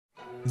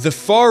The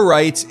far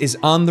right is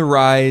on the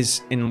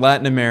rise in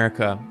Latin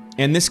America,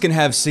 and this can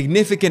have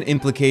significant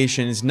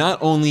implications not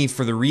only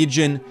for the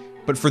region,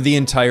 but for the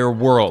entire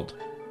world.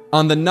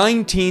 On the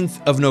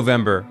 19th of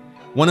November,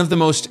 one of the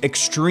most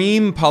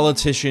extreme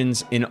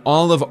politicians in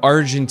all of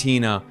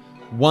Argentina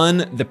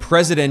won the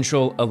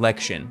presidential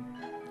election.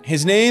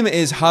 His name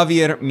is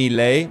Javier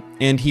Milei,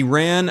 and he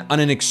ran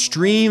on an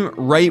extreme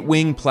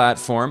right-wing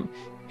platform.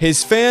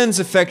 His fans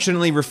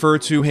affectionately refer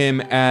to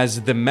him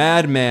as the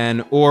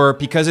Madman, or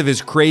because of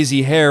his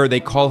crazy hair, they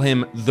call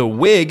him the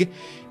Wig,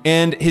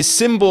 and his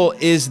symbol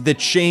is the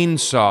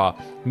chainsaw.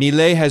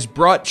 Milei has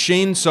brought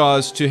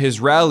chainsaws to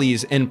his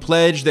rallies and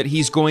pledged that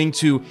he's going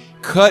to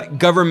cut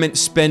government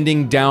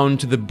spending down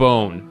to the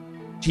bone.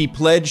 He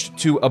pledged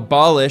to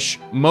abolish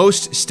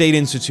most state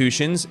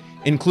institutions,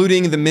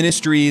 including the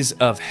ministries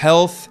of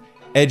health,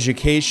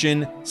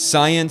 education,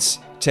 science,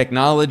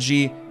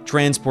 technology,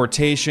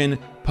 transportation,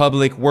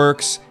 public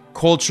works,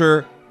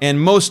 culture, and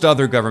most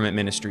other government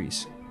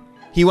ministries.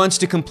 He wants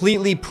to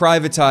completely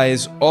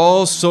privatize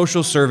all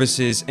social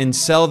services and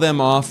sell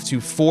them off to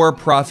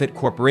for-profit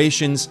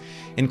corporations,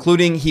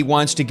 including he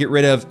wants to get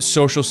rid of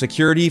Social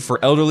Security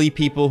for elderly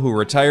people who are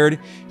retired.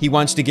 He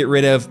wants to get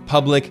rid of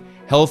public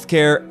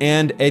healthcare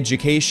and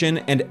education,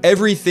 and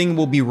everything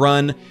will be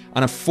run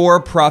on a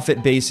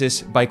for-profit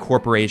basis by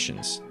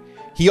corporations.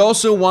 He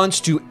also wants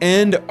to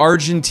end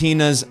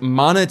Argentina's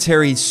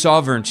monetary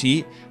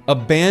sovereignty,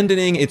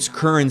 abandoning its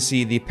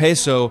currency, the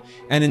peso,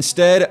 and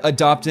instead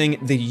adopting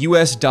the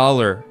US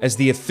dollar as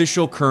the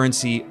official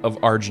currency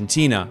of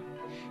Argentina.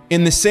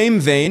 In the same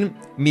vein,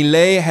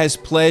 Milei has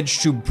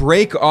pledged to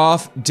break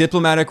off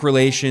diplomatic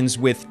relations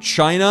with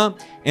China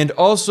and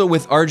also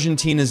with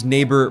Argentina's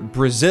neighbor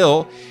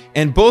Brazil,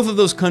 and both of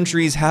those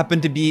countries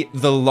happen to be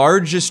the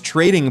largest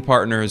trading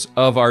partners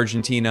of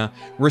Argentina,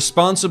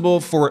 responsible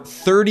for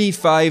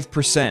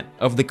 35%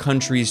 of the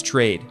country's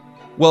trade.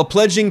 While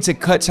pledging to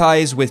cut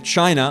ties with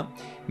China,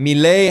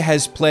 Milei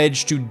has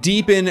pledged to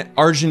deepen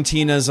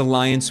Argentina's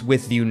alliance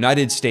with the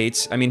United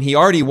States. I mean, he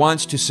already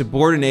wants to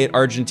subordinate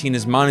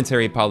Argentina's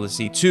monetary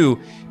policy to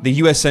the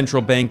US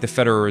Central Bank, the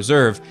Federal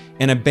Reserve,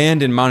 and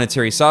abandon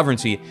monetary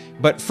sovereignty.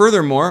 But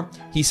furthermore,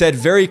 he said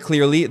very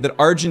clearly that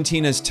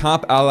Argentina's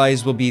top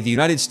allies will be the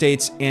United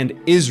States and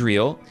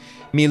Israel.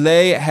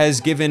 Milei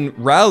has given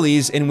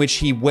rallies in which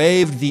he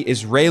waved the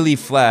Israeli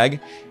flag,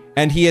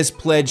 and he has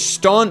pledged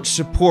staunch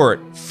support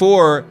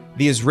for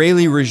the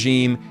Israeli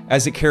regime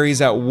as it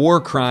carries out war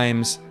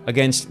crimes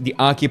against the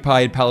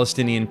occupied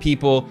Palestinian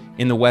people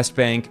in the West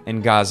Bank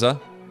and Gaza.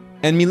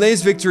 And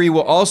Milei's victory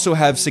will also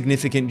have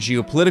significant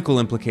geopolitical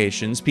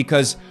implications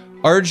because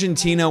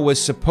Argentina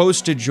was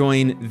supposed to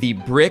join the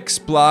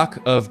BRICS bloc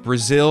of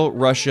Brazil,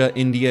 Russia,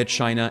 India,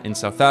 China, and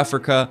South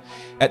Africa.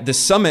 At the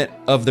summit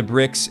of the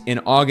BRICS in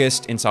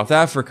August in South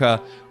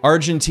Africa,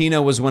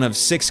 Argentina was one of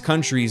 6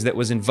 countries that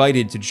was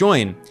invited to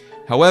join.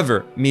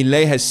 However,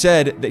 Milei has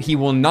said that he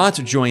will not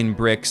join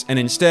BRICS, and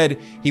instead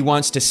he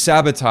wants to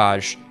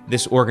sabotage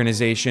this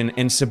organization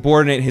and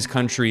subordinate his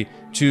country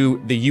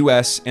to the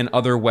US and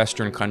other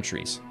Western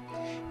countries.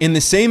 In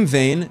the same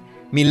vein,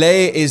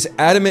 Milei is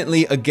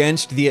adamantly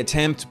against the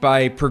attempt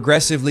by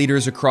progressive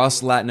leaders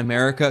across Latin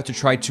America to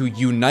try to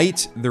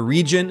unite the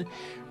region.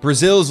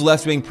 Brazil's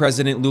left-wing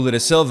president Lula da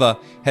Silva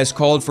has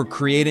called for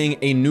creating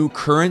a new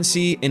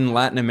currency in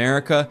Latin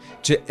America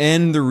to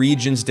end the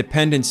region's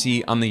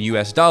dependency on the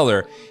US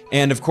dollar.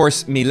 And of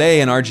course, Milei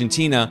in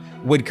Argentina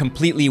would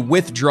completely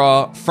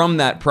withdraw from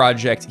that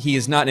project. He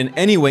is not in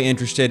any way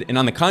interested, and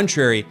on the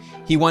contrary,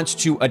 he wants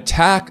to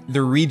attack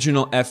the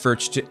regional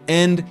efforts to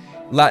end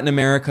Latin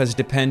America's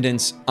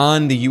dependence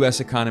on the US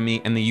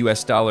economy and the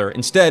US dollar.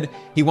 Instead,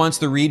 he wants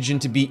the region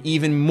to be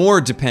even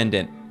more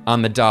dependent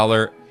on the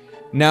dollar.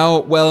 Now,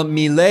 while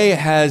Milei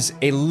has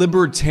a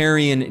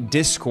libertarian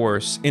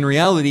discourse, in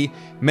reality,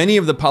 many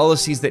of the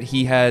policies that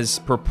he has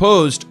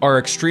proposed are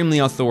extremely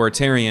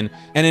authoritarian.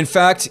 And in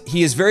fact,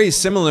 he is very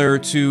similar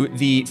to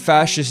the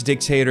fascist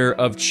dictator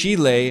of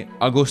Chile,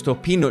 Augusto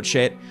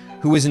Pinochet,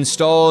 who was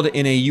installed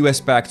in a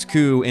US-backed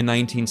coup in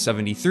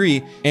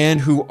 1973,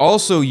 and who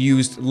also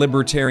used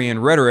libertarian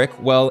rhetoric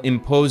while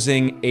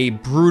imposing a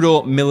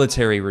brutal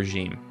military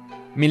regime.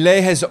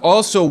 Milei has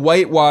also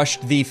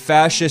whitewashed the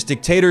fascist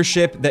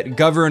dictatorship that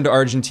governed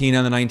Argentina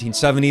in the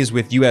 1970s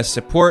with US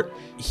support.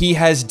 He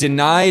has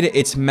denied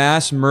its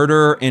mass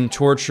murder and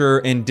torture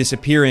and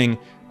disappearing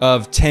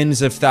of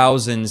tens of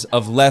thousands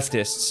of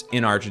leftists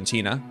in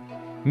Argentina.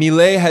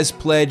 Milei has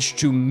pledged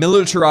to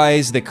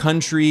militarize the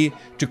country,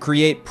 to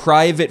create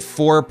private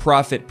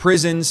for-profit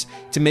prisons,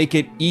 to make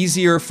it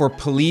easier for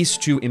police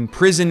to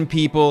imprison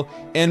people,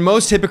 and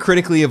most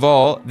hypocritically of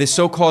all, the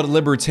so-called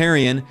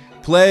libertarian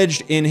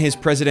pledged in his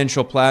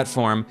presidential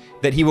platform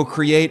that he will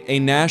create a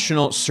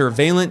national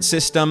surveillance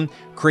system,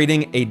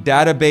 creating a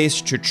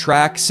database to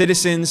track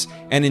citizens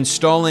and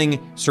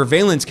installing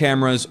surveillance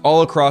cameras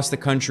all across the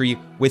country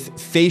with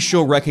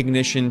facial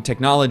recognition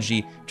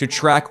technology to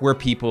track where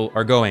people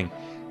are going.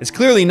 It's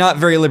clearly not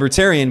very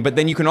libertarian, but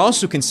then you can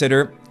also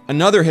consider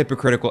another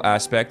hypocritical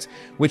aspect,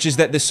 which is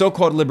that the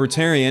so-called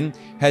libertarian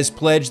has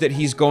pledged that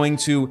he's going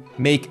to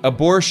make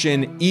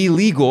abortion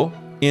illegal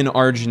in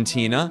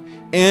Argentina,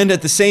 and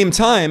at the same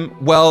time,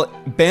 while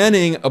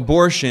banning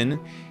abortion,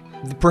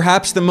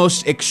 perhaps the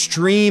most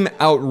extreme,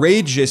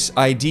 outrageous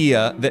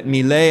idea that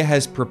Milei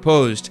has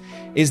proposed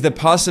is the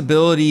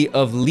possibility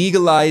of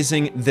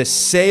legalizing the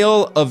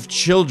sale of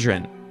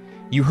children.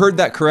 You heard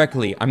that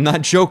correctly. I'm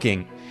not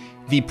joking.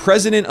 The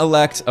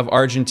president-elect of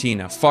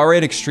Argentina,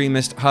 far-right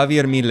extremist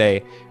Javier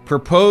Milei,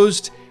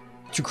 proposed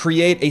to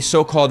create a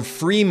so-called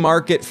free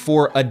market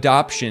for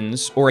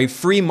adoptions, or a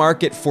free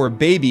market for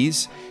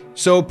babies,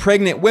 so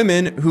pregnant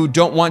women who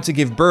don't want to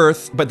give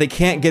birth, but they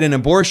can't get an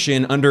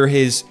abortion under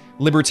his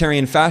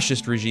libertarian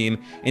fascist regime.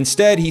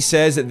 Instead, he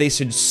says that they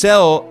should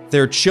sell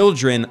their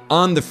children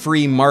on the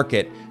free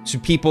market to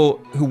people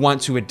who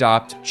want to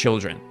adopt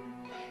children.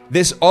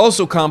 This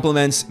also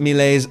complements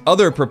Milei's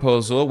other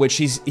proposal, which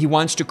he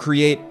wants to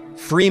create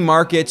free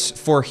markets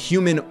for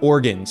human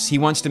organs. He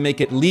wants to make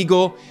it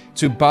legal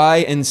to buy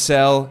and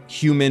sell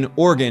human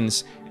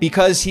organs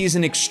because he's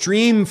an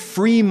extreme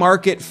free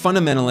market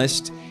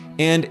fundamentalist.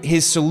 And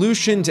his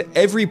solution to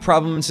every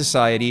problem in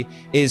society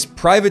is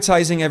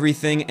privatizing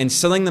everything and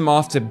selling them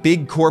off to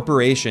big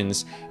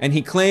corporations. And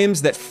he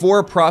claims that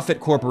for-profit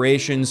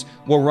corporations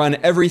will run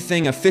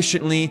everything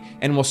efficiently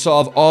and will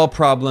solve all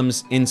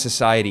problems in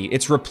society.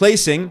 It's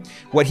replacing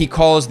what he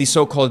calls the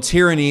so-called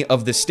tyranny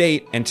of the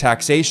state and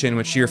taxation,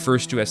 which he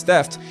refers to as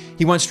theft.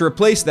 He wants to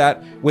replace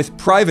that with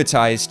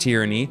privatized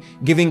tyranny,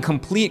 giving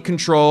complete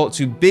control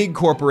to big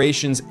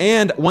corporations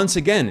and, once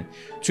again,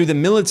 to the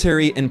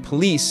military and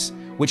police,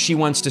 which he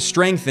wants to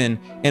strengthen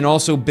and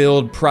also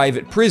build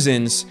private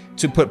prisons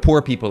to put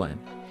poor people in.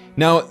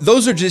 Now,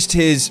 those are just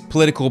his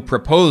political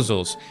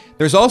proposals.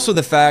 There's also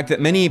the fact that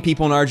many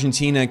people in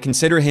Argentina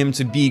consider him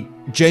to be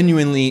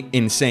genuinely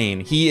insane.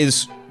 He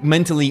is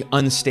mentally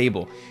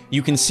unstable.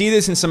 You can see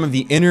this in some of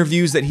the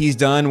interviews that he's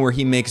done where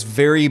he makes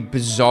very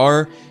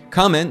bizarre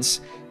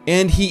comments,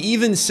 and he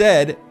even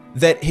said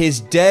that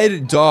his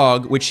dead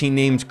dog, which he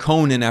named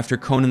Conan after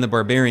Conan the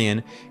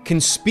Barbarian, can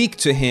speak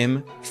to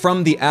him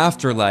from the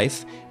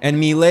afterlife, and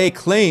Milei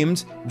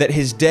claimed that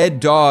his dead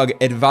dog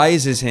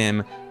advises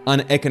him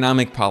on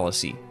economic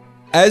policy.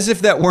 As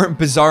if that weren't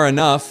bizarre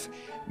enough,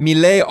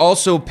 Milei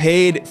also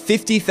paid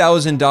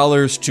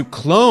 $50,000 to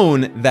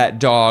clone that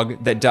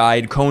dog that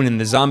died, Conan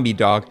the zombie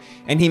dog,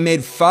 and he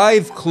made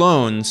 5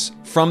 clones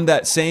from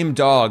that same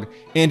dog,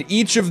 and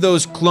each of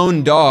those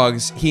cloned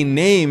dogs he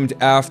named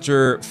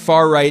after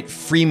far-right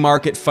free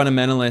market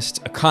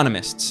fundamentalist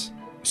economists.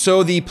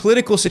 So the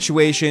political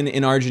situation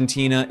in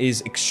Argentina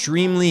is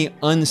extremely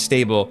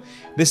unstable.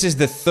 This is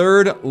the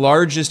 3rd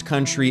largest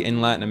country in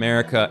Latin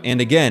America,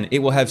 and again, it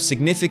will have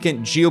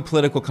significant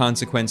geopolitical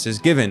consequences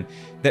given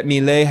that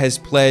Milei has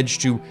pledged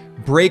to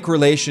break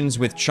relations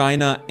with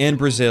China and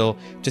Brazil,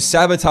 to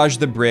sabotage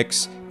the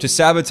BRICS, to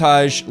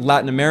sabotage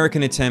Latin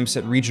American attempts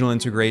at regional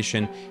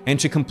integration, and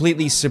to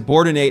completely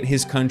subordinate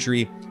his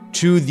country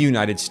to the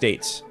United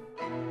States.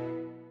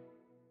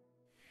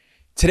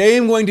 Today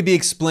I'm going to be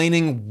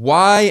explaining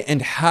why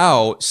and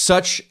how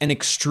such an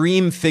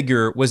extreme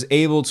figure was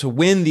able to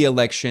win the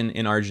election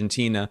in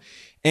Argentina,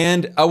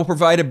 and I will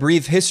provide a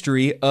brief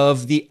history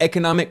of the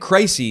economic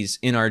crises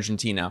in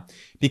Argentina,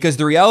 because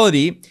the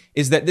reality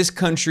is that this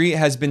country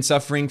has been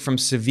suffering from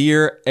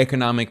severe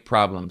economic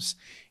problems.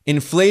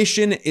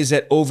 Inflation is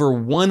at over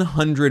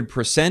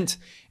 100%,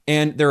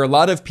 and there are a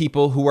lot of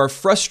people who are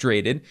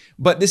frustrated,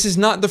 but this is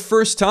not the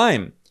first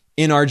time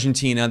in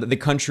Argentina that the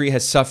country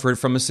has suffered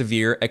from a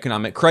severe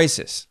economic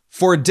crisis.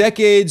 For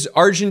decades,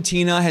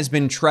 Argentina has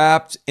been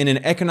trapped in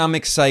an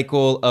economic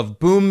cycle of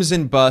booms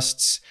and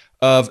busts,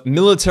 of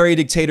military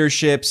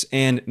dictatorships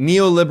and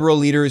neoliberal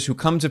leaders who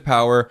come to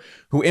power,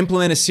 who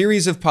implement a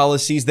series of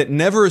policies that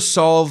never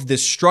solve the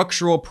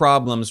structural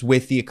problems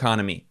with the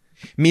economy.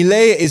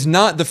 Milei is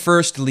not the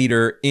first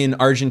leader in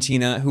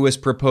Argentina who has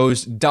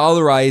proposed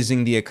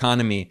dollarizing the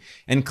economy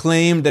and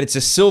claimed that it's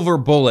a silver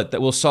bullet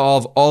that will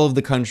solve all of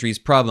the country's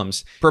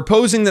problems.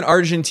 Proposing that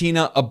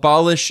Argentina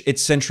abolish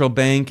its central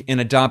bank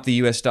and adopt the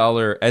US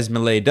dollar, as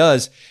Milei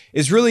does,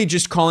 is really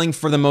just calling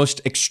for the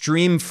most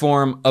extreme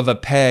form of a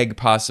peg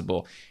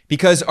possible.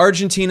 Because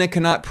Argentina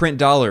cannot print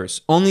dollars,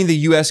 only the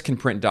US can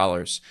print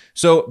dollars.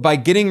 So by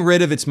getting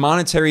rid of its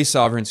monetary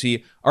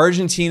sovereignty,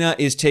 Argentina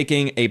is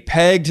taking a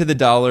peg to the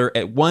dollar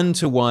at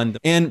 1-to-1.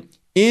 And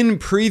in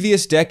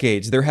previous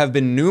decades, there have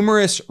been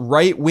numerous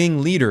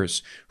right-wing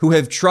leaders who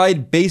have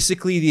tried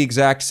basically the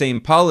exact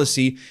same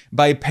policy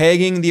by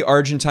pegging the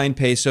Argentine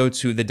peso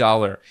to the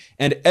dollar.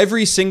 And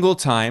every single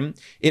time,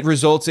 it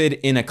resulted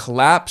in a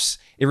collapse.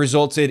 It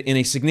resulted in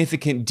a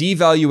significant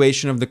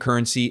devaluation of the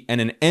currency and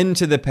an end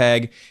to the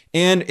peg,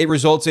 and it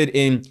resulted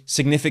in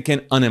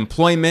significant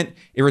unemployment.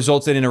 It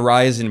resulted in a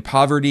rise in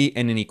poverty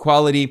and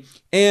inequality,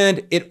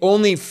 and it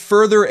only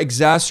further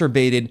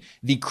exacerbated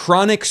the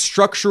chronic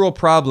structural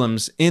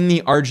problems in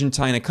the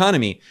Argentine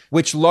economy,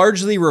 which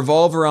largely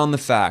revolve around the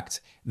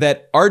fact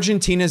that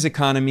Argentina's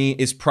economy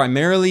is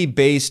primarily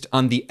based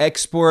on the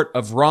export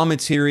of raw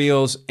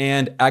materials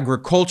and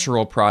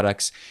agricultural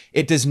products.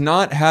 It does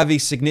not have a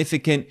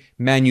significant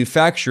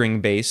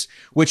manufacturing base,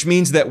 which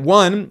means that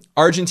one,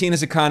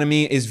 Argentina's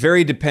economy is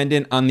very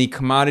dependent on the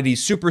commodity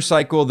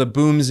supercycle, the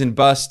booms and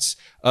busts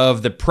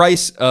of the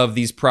price of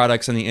these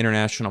products on the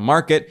international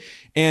market.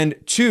 And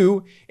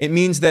two, it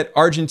means that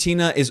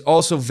Argentina is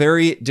also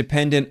very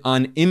dependent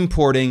on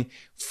importing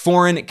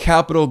foreign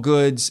capital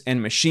goods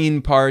and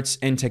machine parts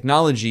and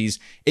technologies.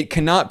 It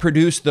cannot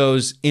produce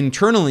those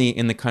internally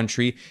in the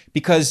country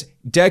because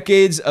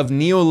decades of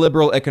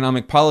neoliberal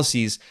economic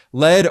policies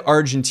led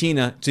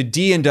Argentina to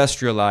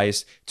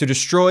deindustrialize, to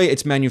destroy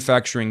its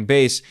manufacturing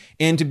base,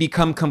 and to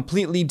become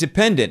completely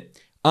dependent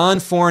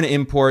on foreign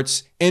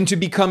imports and to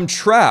become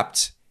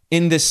trapped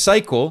in this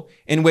cycle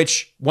in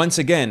which, once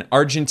again,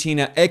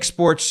 Argentina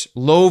exports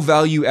low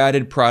value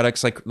added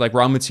products like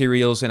raw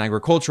materials and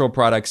agricultural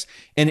products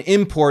and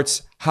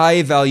imports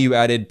high value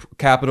added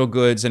capital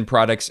goods and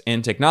products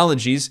and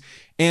technologies.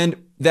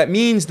 And that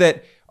means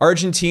that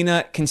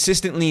Argentina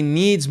consistently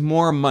needs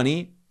more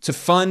money to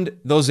fund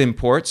those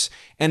imports,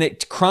 and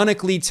it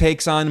chronically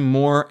takes on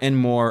more and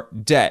more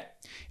debt.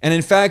 And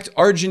in fact,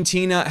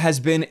 Argentina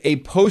has been a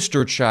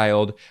poster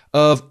child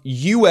of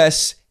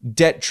US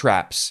debt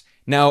traps.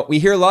 Now, we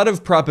hear a lot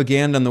of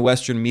propaganda in the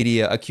Western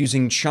media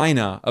accusing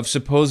China of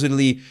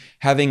supposedly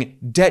having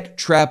debt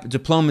trap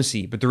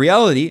diplomacy. But the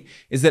reality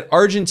is that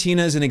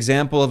Argentina is an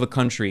example of a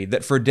country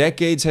that for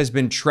decades has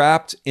been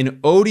trapped in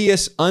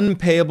odious,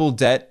 unpayable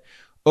debt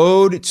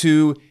owed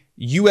to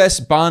US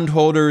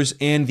bondholders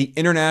and the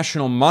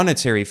International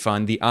Monetary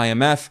Fund, the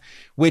IMF,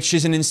 which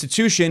is an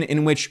institution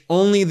in which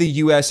only the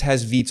US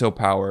has veto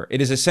power.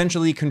 It is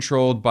essentially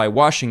controlled by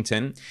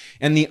Washington,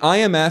 and the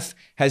IMF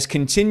has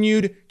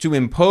continued to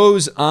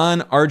impose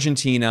on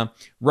Argentina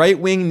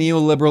right-wing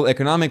neoliberal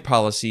economic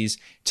policies,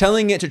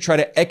 telling it to try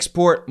to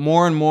export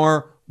more and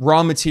more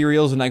raw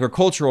materials and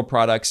agricultural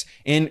products,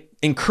 and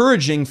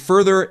encouraging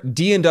further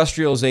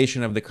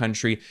deindustrialization of the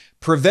country,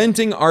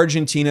 preventing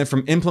Argentina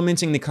from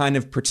implementing the kind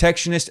of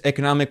protectionist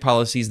economic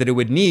policies that it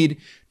would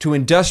need to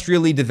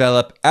industrially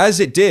develop as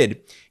it did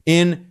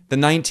in the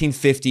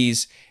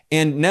 1950s.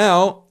 And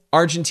now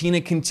Argentina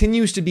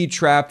continues to be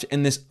trapped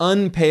in this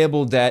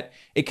unpayable debt.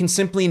 It can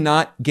simply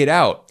not get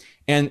out.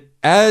 And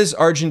as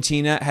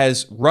Argentina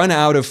has run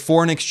out of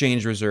foreign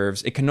exchange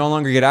reserves, it can no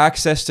longer get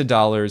access to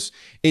dollars.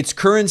 Its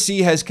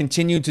currency has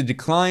continued to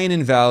decline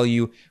in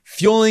value,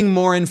 fueling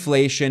more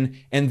inflation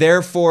and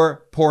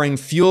therefore pouring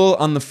fuel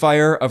on the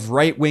fire of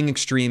right-wing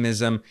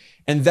extremism.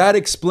 And that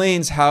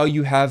explains how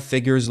you have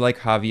figures like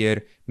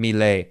Javier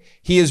Milei.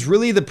 He is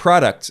really the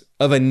product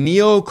of a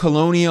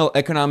neo-colonial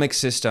economic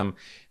system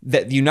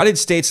that the United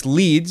States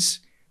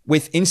leads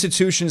with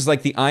institutions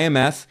like the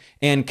IMF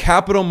and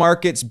capital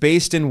markets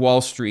based in Wall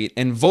Street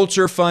and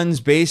vulture funds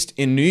based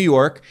in New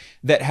York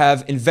that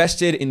have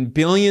invested in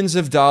billions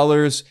of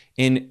dollars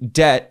in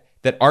debt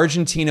that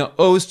Argentina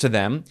owes to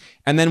them.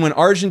 And then when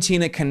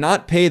Argentina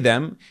cannot pay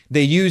them,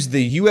 they use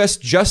the US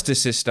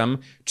justice system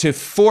to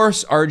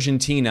force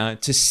Argentina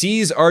to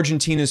seize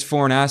Argentina's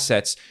foreign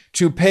assets,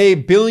 to pay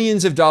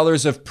billions of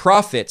dollars of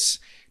profits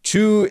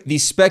to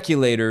these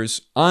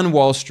speculators on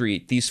Wall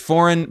Street, these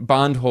foreign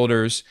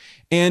bondholders.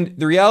 And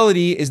the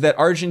reality is that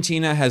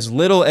Argentina has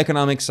little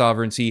economic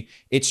sovereignty.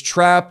 It's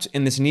trapped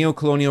in this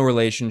neo-colonial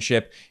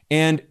relationship.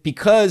 And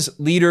because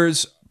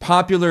leaders,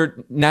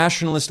 popular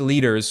nationalist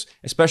leaders,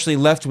 especially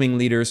left-wing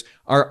leaders,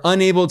 are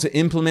unable to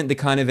implement the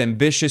kind of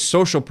ambitious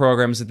social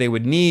programs that they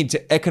would need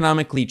to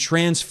economically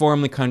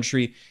transform the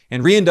country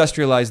and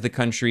reindustrialize the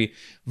country,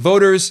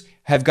 voters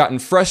have gotten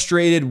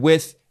frustrated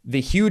with the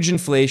huge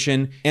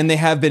inflation, and they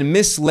have been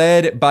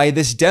misled by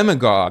this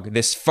demagogue,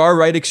 this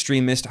far-right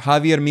extremist,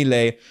 Javier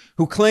Milei,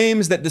 who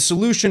claims that the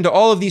solution to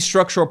all of these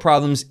structural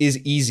problems is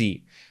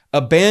easy: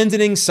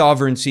 abandoning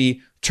sovereignty,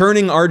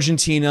 turning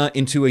Argentina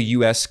into a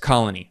US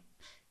colony.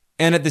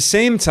 And at the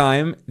same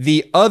time,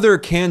 the other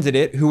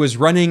candidate who was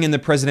running in the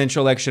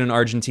presidential election in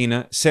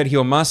Argentina,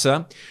 Sergio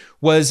Massa,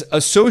 was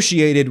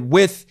associated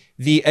with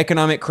the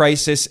economic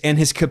crisis and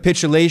his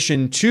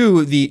capitulation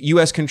to the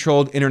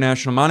US-controlled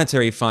International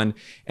Monetary Fund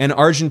and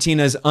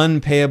Argentina's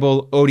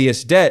unpayable,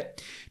 odious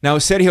debt. Now,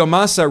 Sergio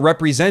Massa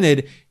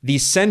represented the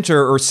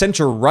center, or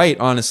center-right,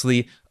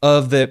 honestly,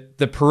 of the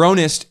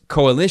Peronist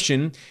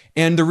coalition.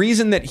 And the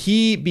reason that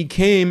he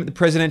became the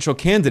presidential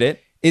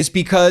candidate is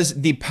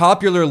because the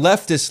popular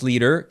leftist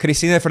leader,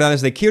 Cristina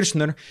Fernández de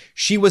Kirchner,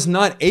 she was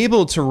not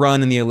able to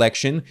run in the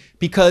election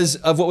because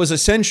of what was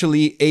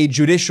essentially a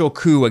judicial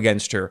coup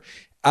against her.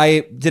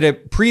 I did a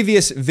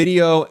previous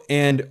video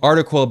and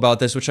article about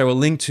this, which I will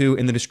link to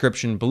in the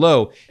description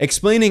below,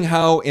 explaining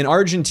how in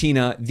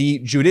Argentina, the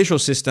judicial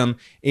system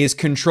is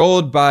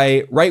controlled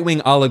by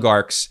right-wing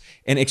oligarchs,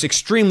 and it's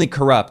extremely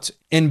corrupt.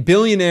 And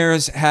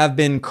billionaires have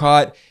been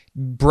caught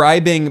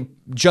bribing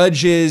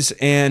judges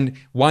and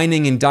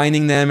wining and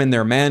dining them in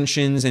their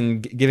mansions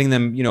and giving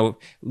them,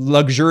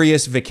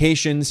 luxurious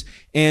vacations.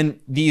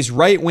 And these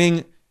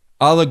right-wing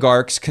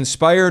oligarchs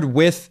conspired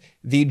with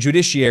the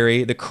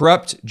judiciary, the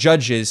corrupt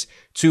judges,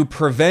 to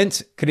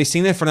prevent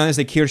Cristina Fernández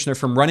de Kirchner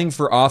from running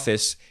for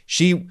office.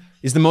 She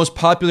is the most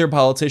popular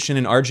politician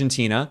in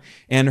Argentina,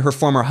 and her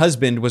former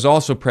husband was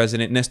also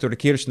president, Néstor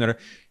Kirchner.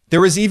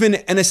 There was even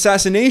an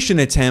assassination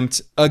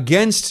attempt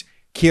against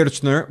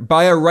Kirchner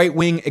by a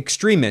right-wing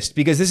extremist,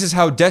 because this is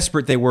how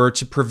desperate they were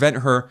to prevent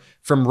her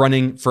from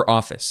running for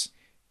office.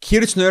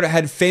 Kirchner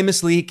had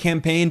famously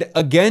campaigned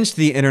against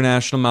the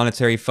International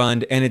Monetary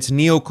Fund and its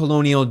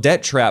neo-colonial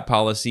debt trap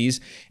policies,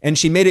 and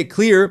she made it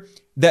clear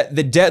that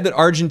the debt that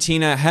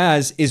Argentina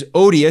has is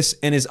odious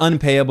and is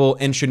unpayable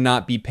and should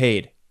not be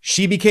paid.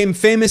 She became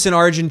famous in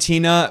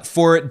Argentina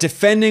for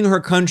defending her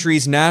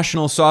country's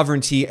national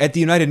sovereignty at the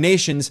United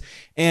Nations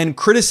and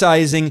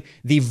criticizing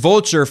the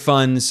vulture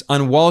funds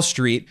on Wall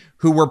Street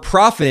who were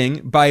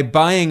profiting by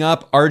buying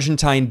up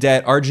Argentine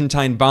debt,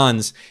 Argentine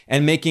bonds,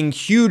 and making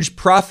huge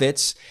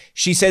profits.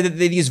 She said that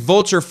these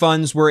vulture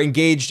funds were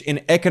engaged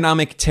in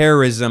economic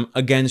terrorism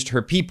against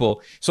her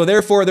people. So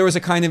therefore, there was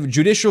a kind of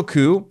judicial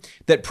coup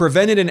that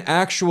prevented an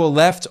actual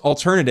left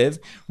alternative,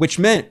 which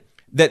meant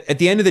that at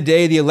the end of the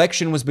day, the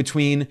election was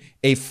between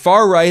a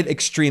far-right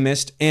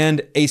extremist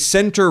and a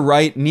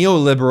center-right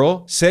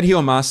neoliberal,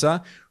 Sergio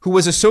Massa, who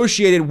was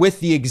associated with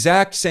the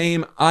exact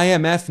same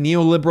IMF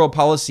neoliberal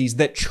policies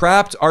that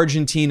trapped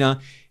Argentina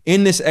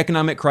in this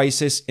economic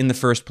crisis in the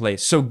first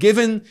place. So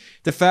given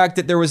the fact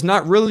that there was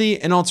not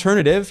really an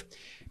alternative,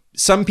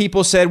 some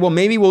people said, well,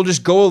 maybe we'll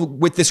just go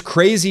with this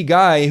crazy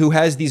guy who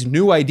has these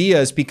new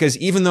ideas, because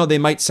even though they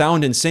might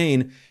sound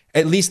insane,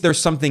 at least there's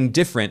something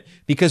different,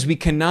 because we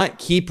cannot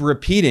keep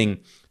repeating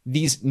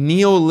these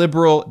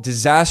neoliberal,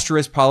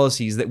 disastrous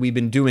policies that we've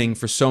been doing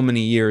for so many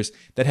years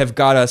that have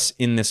got us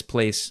in this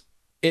place.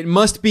 It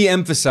must be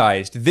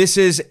emphasized, this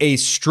is a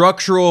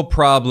structural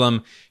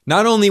problem,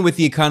 not only with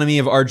the economy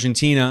of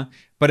Argentina,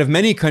 but of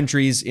many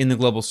countries in the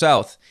global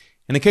south.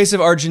 In the case of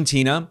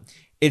Argentina,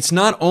 it's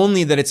not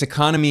only that its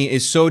economy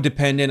is so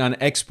dependent on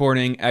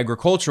exporting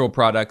agricultural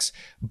products,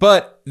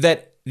 but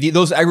that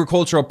those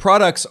agricultural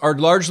products are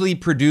largely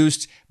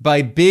produced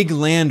by big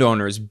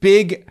landowners,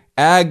 big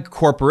ag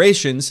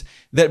corporations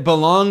that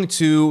belong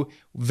to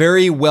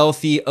very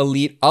wealthy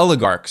elite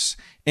oligarchs.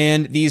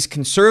 And these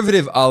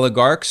conservative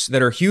oligarchs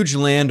that are huge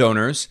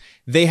landowners,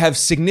 they have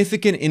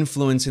significant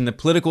influence in the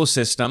political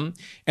system,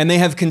 and they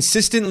have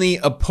consistently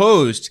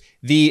opposed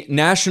the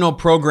national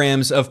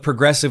programs of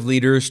progressive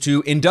leaders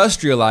to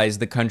industrialize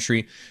the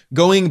country,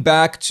 going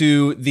back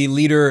to the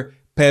leader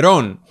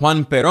Perón,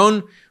 Juan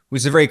Perón,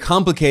 who's a very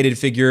complicated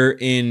figure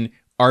in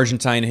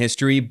Argentine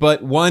history,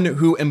 but one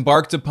who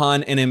embarked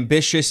upon an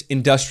ambitious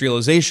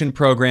industrialization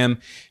program,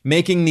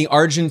 making the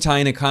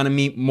Argentine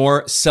economy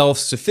more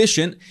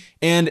self-sufficient.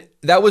 And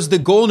that was the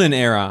golden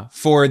era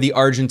for the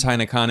Argentine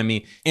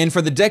economy. And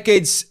for the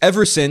decades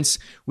ever since,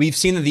 we've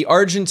seen that the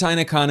Argentine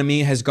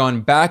economy has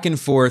gone back and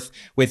forth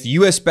with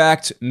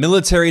US-backed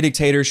military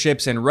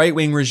dictatorships and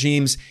right-wing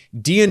regimes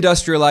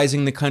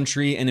deindustrializing the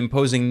country and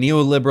imposing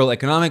neoliberal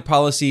economic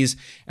policies.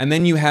 And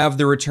then you have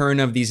the return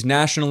of these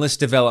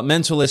nationalist,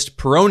 developmentalist,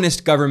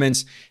 Peronist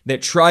governments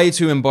that try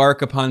to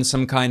embark upon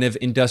some kind of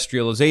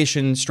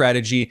industrialization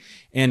strategy.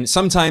 And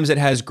sometimes it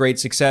has great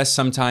success,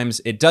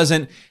 sometimes it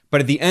doesn't. But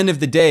at the end of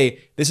the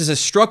day, this is a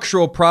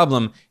structural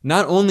problem.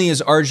 Not only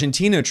is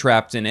Argentina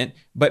trapped in it,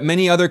 but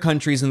many other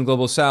countries in the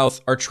global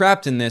south are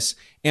trapped in this.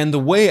 And the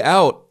way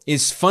out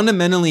is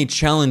fundamentally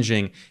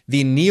challenging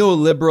the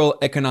neoliberal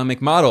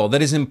economic model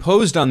that is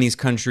imposed on these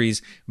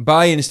countries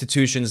by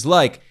institutions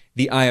like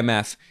the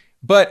IMF.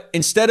 But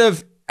instead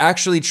of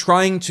actually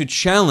trying to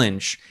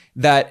challenge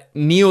that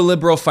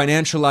neoliberal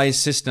financialized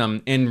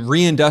system and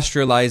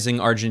reindustrializing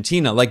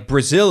Argentina, like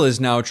Brazil is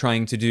now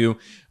trying to do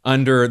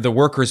under the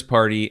Workers'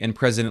 Party and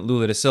President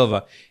Lula da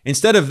Silva.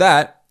 Instead of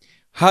that,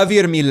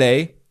 Javier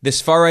Milei,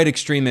 this far-right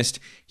extremist,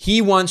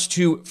 he wants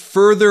to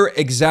further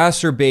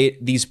exacerbate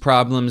these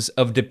problems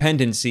of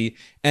dependency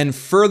and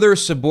further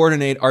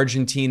subordinate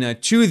Argentina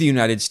to the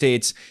United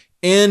States,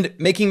 and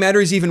making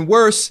matters even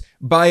worse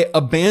by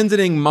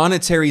abandoning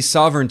monetary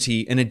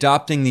sovereignty and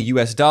adopting the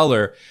US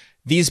dollar.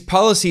 These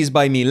policies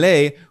by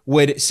Milei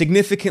would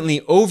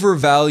significantly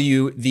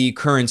overvalue the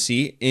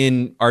currency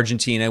in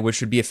Argentina, which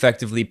would be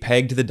effectively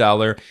pegged to the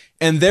dollar,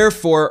 and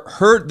therefore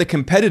hurt the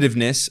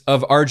competitiveness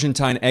of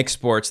Argentine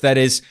exports. That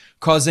is,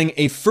 causing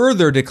a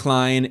further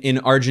decline in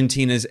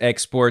Argentina's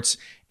exports,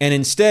 and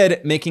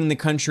instead making the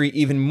country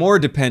even more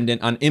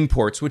dependent on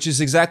imports, which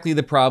is exactly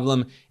the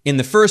problem in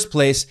the first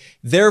place,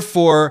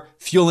 therefore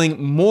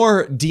fueling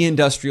more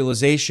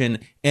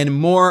deindustrialization and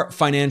more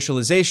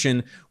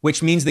financialization,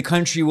 which means the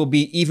country will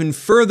be even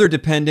further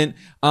dependent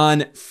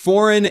on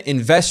foreign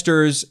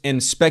investors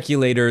and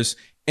speculators.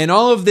 And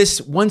all of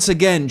this, once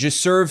again, just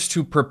serves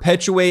to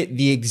perpetuate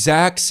the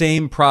exact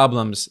same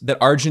problems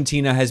that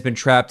Argentina has been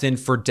trapped in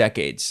for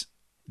decades.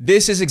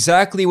 This is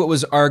exactly what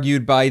was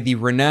argued by the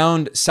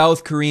renowned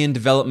South Korean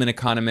development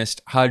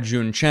economist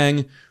Ha-joon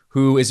Chang,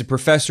 who is a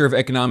professor of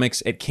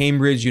economics at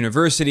Cambridge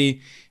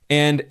University.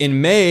 And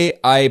in May,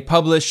 I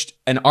published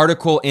an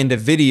article and a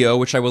video,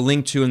 which I will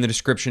link to in the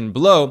description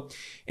below,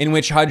 in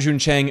which Ha-joon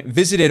Chang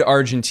visited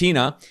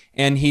Argentina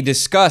and he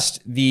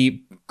discussed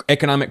the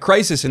economic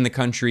crisis in the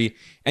country.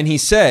 And he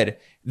said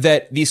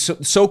that the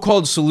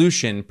so-called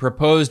solution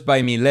proposed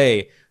by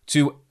Milei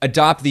to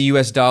adopt the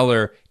US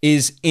dollar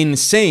is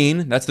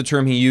insane. That's the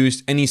term he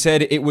used. And he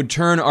said it would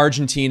turn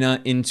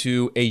Argentina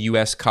into a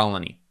US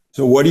colony.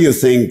 So what do you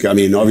think? I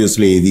mean,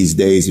 obviously these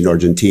days in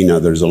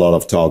Argentina, there's a lot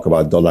of talk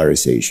about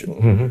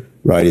dollarization,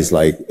 right? It's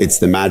like, it's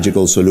the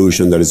magical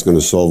solution that is going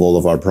to solve all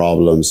of our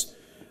problems.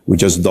 We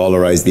just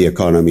dollarize the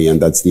economy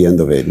and that's the end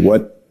of it.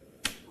 What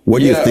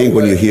do you think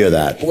when you hear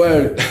that?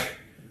 Well,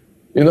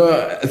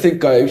 I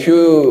think if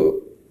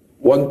you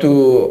want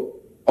to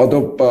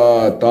adopt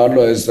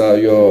dollar as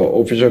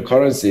your official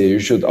currency, you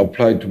should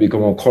apply to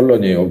become a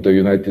colony of the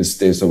United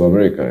States of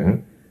America. Yeah?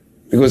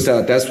 Because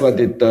that's what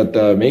it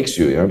makes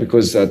you, yeah?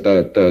 Because this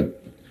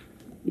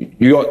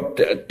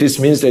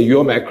means that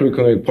your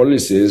macroeconomic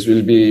policies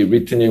will be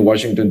written in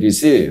Washington,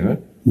 D.C. Yeah?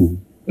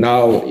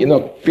 Now, in a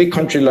big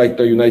country like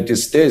the United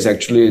States,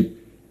 actually,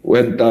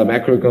 when the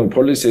macroeconomic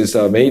policies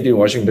are made in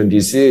Washington,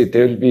 D.C.,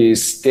 there will be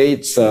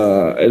states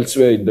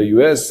elsewhere in the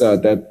U.S.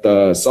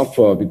 that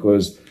suffer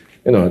because,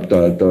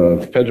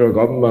 the federal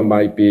government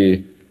might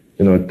be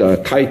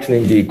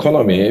tightening the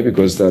economy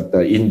because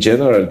in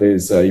general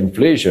there's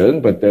inflation,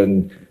 but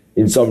then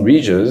in some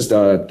regions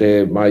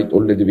there might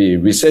already be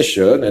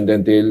recession and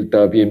then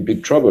they'll be in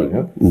big trouble.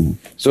 Yeah?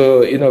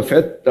 So in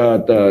effect,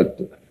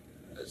 the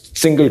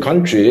single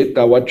country,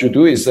 what you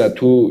do is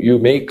you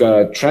make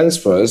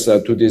transfers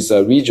to these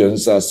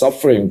regions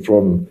suffering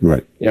from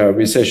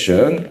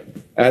recession,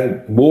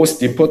 and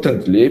most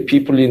importantly,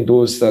 people in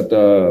those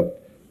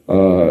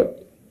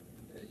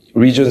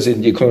regions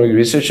in the economic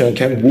recession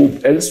can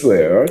move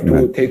elsewhere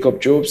to take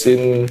up jobs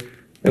in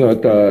the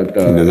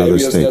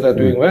areas that are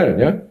doing well.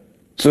 Yeah.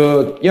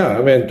 So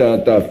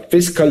the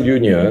fiscal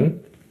union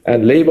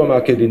and labor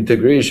market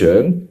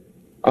integration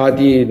are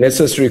the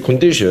necessary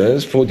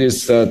conditions for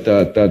this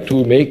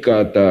to make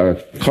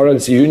the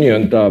currency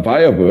union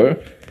viable.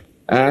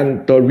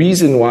 And the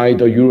reason why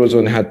the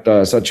Eurozone had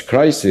such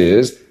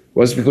crisis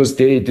was because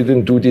they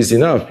didn't do this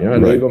enough.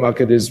 Labor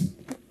market is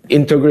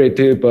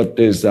integrated, but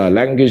there's a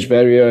language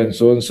barrier and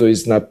so on, so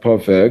it's not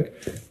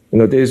perfect.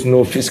 There's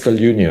no fiscal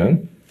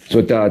union,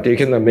 so that they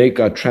cannot make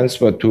a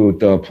transfer to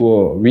the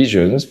poor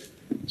regions.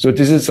 So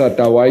this is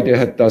why they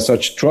had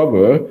such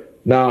trouble.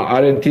 Now,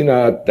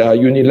 Argentina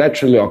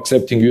unilaterally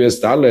accepting US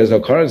dollar as a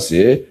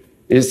currency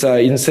is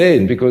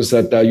insane because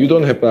you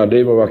don't have a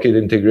labor market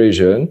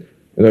integration.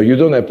 You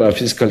don't have a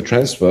fiscal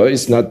transfer.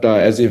 It's not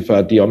as if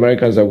the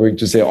Americans are going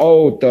to say,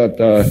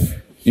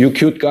 you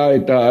cute guy,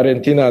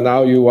 Argentina,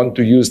 now you want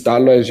to use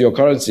dollar as your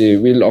currency.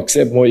 We'll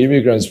accept more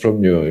immigrants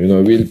from you.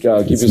 We'll give you some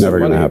money. It's never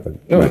going to happen.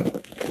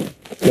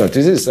 No,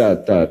 this is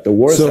the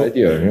worst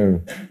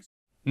idea.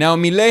 Now,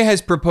 Milei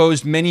has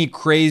proposed many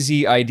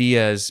crazy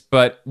ideas,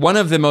 but one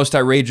of the most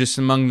outrageous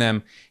among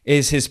them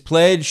is his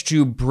pledge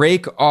to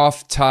break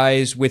off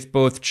ties with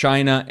both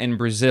China and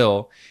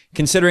Brazil,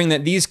 considering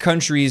that these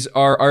countries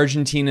are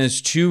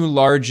Argentina's two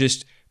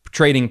largest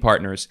trading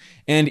partners.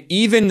 And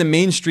even the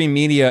mainstream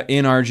media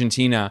in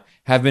Argentina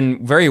have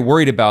been very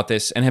worried about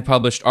this and have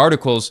published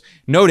articles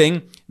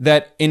noting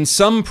that in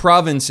some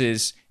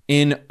provinces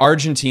in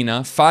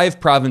Argentina, 5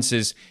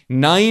 provinces,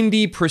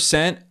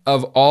 90%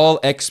 of all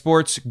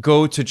exports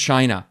go to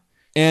China.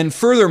 And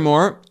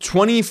furthermore,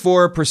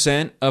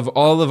 24% of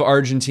all of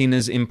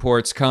Argentina's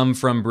imports come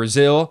from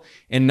Brazil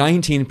and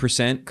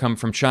 19% come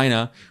from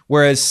China,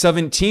 whereas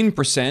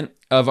 17%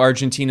 of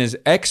Argentina's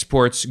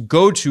exports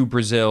go to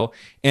Brazil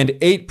and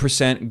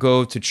 8%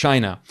 go to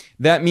China.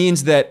 That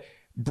means that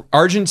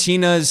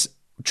Argentina's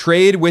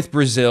trade with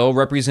Brazil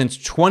represents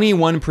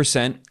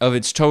 21% of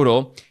its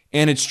total,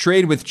 and its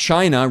trade with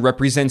China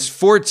represents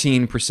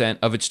 14%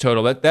 of its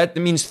total. That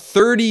means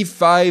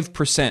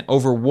 35%,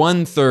 over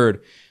 1/3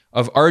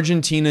 of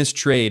Argentina's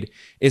trade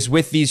is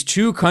with these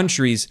two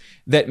countries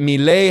that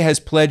Milei has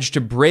pledged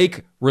to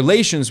break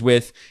relations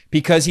with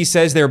because he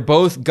says they're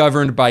both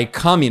governed by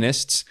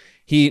communists.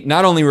 He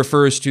not only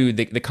refers to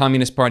the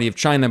Communist Party of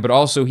China, but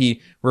also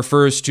he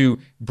refers to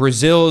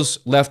Brazil's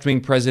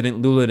left-wing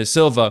president Lula da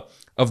Silva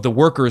of the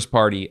Workers'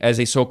 Party as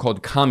a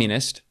so-called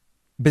communist.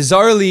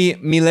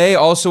 Bizarrely, Milei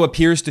also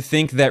appears to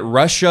think that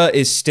Russia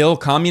is still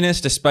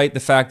communist, despite the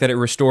fact that it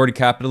restored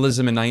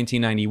capitalism in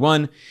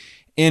 1991.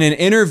 In an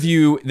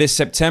interview this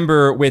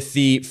September with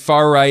the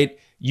far-right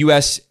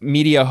U.S.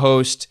 media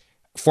host,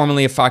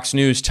 formerly of Fox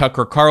News,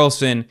 Tucker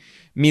Carlson,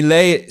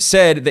 Milei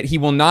said that he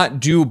will not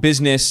do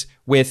business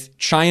with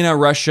China,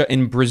 Russia,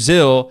 and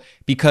Brazil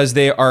because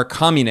they are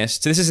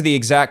communists. This is the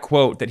exact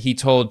quote that he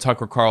told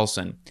Tucker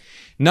Carlson.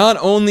 Not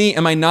only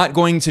am I not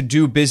going to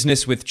do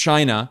business with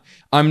China,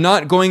 I'm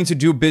not going to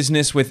do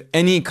business with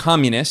any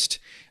communist.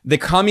 The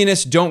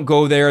communists don't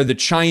go there. The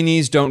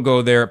Chinese don't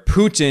go there.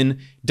 Putin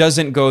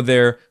doesn't go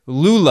there.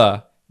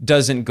 Lula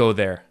doesn't go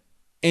there.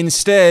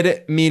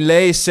 Instead,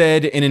 Milei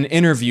said in an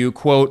interview,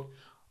 quote,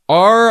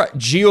 Our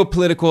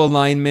geopolitical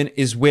alignment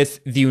is with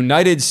the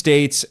United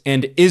States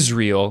and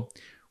Israel.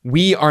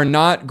 We are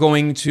not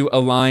going to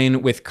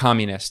align with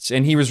communists.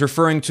 And he was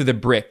referring to the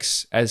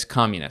BRICS as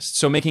communists.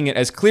 So making it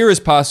as clear as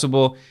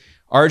possible,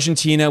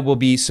 Argentina will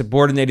be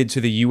subordinated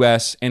to the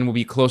US and will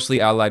be closely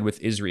allied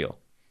with Israel.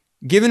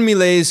 Given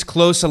Milei's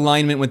close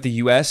alignment with the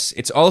US,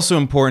 it's also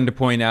important to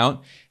point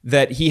out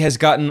that he has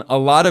gotten a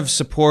lot of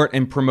support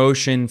and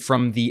promotion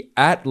from the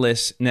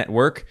Atlas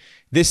Network.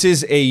 This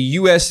is a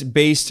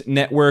US-based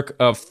network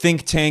of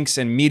think tanks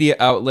and media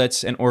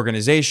outlets and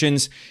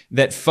organizations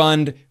that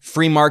fund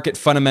free market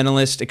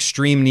fundamentalist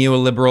extreme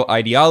neoliberal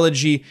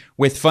ideology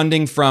with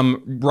funding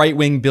from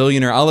right-wing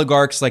billionaire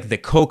oligarchs like the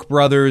Koch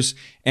brothers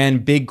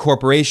and big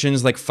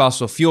corporations like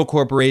fossil fuel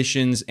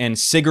corporations and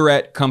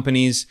cigarette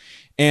companies.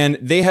 And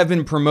they have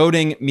been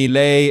promoting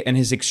Milei and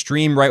his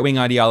extreme right-wing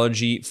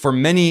ideology for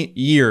many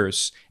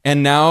years.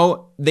 And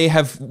now they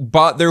have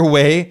bought their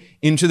way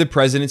into the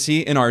presidency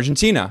in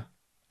Argentina.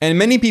 And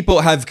many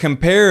people have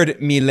compared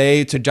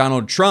Milei to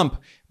Donald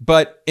Trump,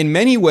 but in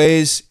many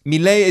ways,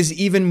 Milei is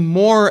even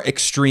more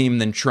extreme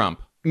than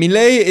Trump.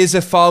 Milei is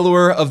a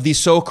follower of the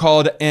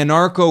so-called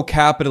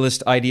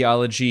anarcho-capitalist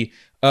ideology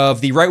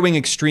of the right-wing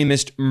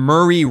extremist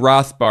Murray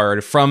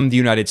Rothbard from the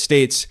United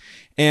States.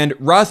 And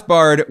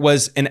Rothbard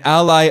was an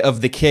ally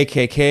of the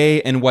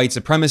KKK and white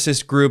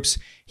supremacist groups.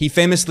 He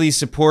famously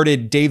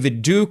supported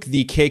David Duke,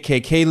 the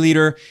KKK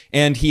leader,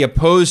 and he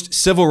opposed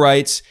civil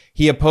rights.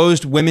 He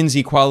opposed women's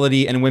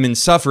equality and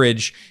women's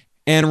suffrage.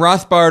 And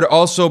Rothbard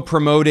also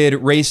promoted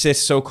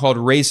racist so-called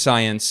race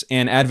science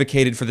and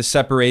advocated for the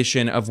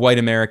separation of white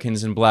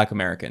Americans and black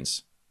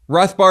Americans.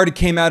 Rothbard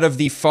came out of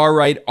the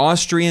far-right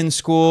Austrian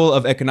school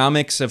of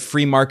economics of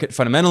free market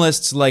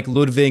fundamentalists like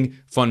Ludwig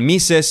von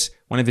Mises,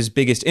 one of his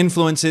biggest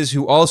influences,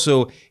 who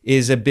also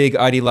is a big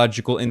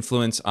ideological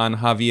influence on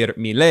Javier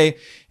Milei.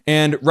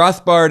 And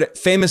Rothbard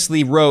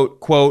famously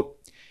wrote, quote,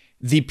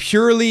 "The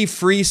purely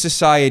free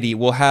society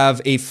will have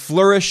a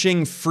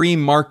flourishing free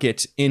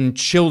market in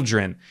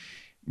children."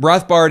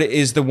 Rothbard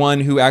is the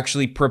one who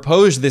actually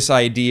proposed this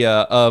idea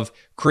of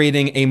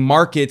creating a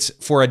market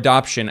for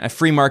adoption, a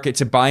free market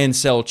to buy and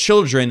sell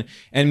children.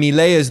 And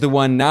Milei is the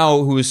one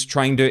now who is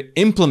trying to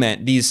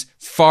implement these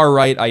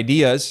far-right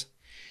ideas.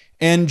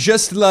 And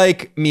just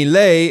like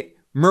Milei,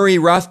 Murray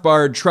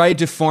Rothbard tried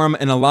to form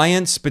an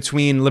alliance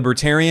between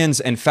libertarians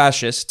and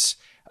fascists,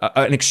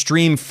 an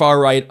extreme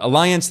far-right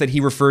alliance that he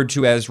referred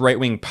to as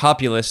right-wing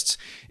populists.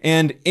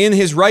 And in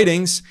his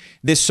writings,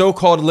 this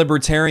so-called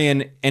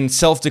libertarian and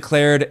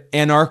self-declared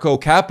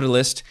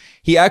anarcho-capitalist,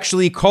 he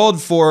actually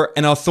called for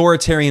an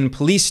authoritarian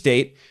police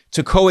state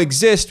to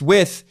coexist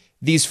with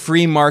these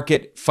free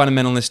market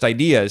fundamentalist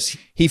ideas.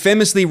 He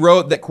famously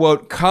wrote that,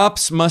 quote,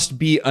 "Cops must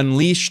be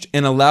unleashed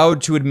and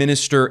allowed to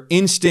administer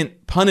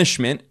instant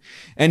punishment."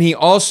 And he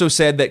also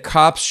said that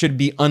cops should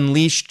be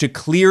unleashed to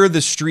clear the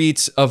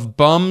streets of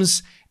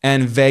bums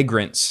and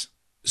vagrants.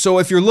 So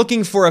if you're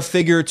looking for a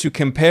figure to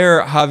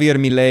compare Javier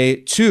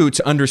Milei to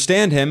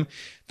understand him,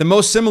 the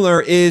most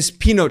similar is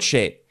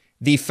Pinochet,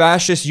 the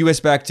fascist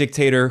US-backed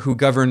dictator who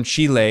governed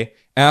Chile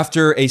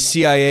after a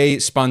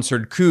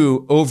CIA-sponsored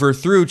coup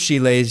overthrew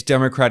Chile's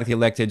democratically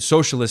elected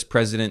socialist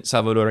president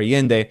Salvador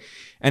Allende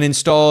and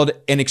installed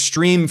an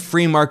extreme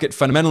free market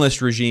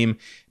fundamentalist regime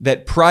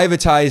that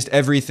privatized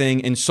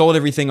everything and sold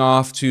everything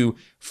off to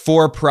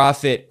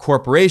for-profit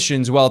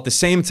corporations while at the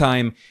same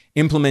time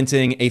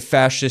implementing a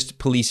fascist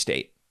police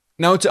state.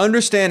 Now, to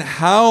understand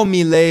how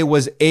Milei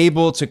was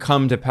able to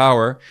come to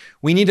power,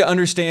 we need to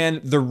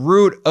understand the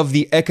root of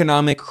the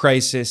economic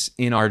crisis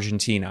in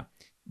Argentina.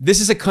 This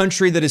is a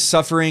country that is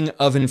suffering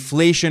of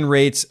inflation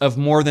rates of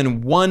more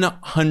than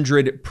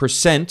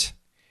 100%,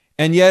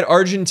 and yet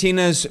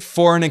Argentina's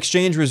foreign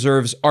exchange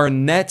reserves are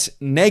net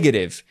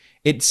negative.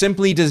 It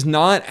simply does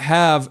not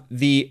have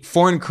the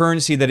foreign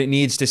currency that it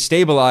needs to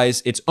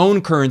stabilize its own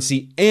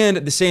currency and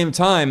at the same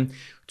time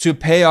to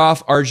pay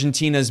off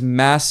Argentina's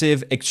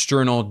massive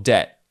external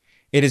debt.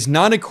 It is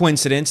not a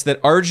coincidence that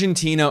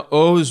Argentina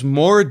owes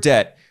more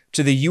debt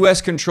to the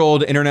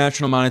US-controlled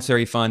International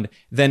Monetary Fund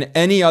than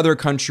any other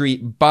country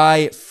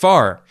by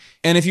far.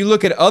 And if you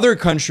look at other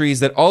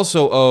countries that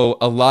also owe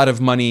a lot of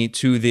money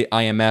to the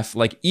IMF,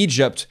 like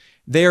Egypt,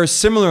 they are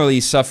similarly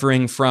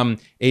suffering from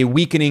a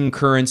weakening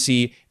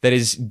currency that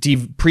is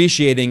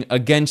depreciating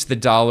against the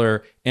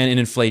dollar and an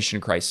inflation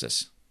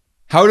crisis.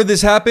 How did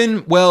this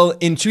happen? Well,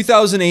 in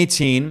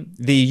 2018,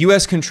 the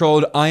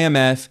US-controlled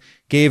IMF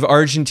gave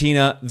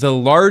Argentina the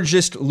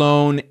largest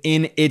loan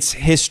in its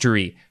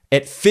history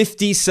at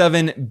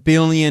 $57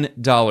 billion.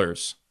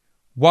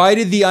 Why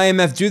did the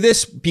IMF do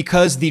this?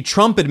 Because the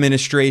Trump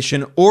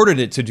administration ordered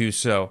it to do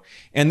so.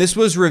 And this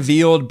was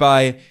revealed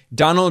by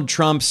Donald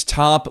Trump's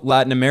top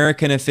Latin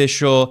American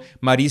official,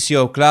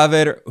 Mauricio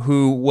Claver,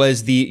 who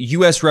was the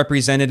US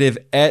representative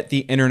at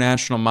the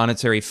International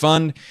Monetary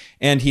Fund.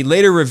 And he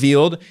later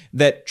revealed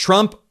that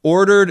Trump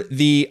ordered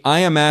the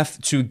IMF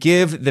to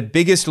give the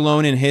biggest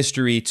loan in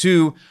history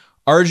to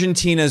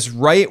Argentina's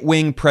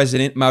right-wing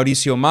president,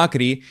 Mauricio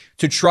Macri,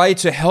 to try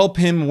to help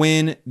him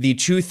win the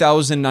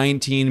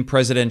 2019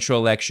 presidential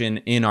election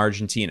in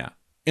Argentina.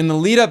 In the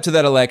lead up to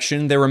that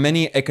election, there were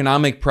many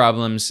economic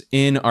problems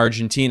in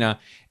Argentina,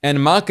 and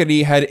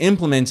Macri had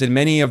implemented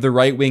many of the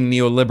right-wing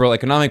neoliberal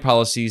economic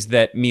policies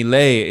that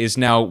Milei is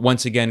now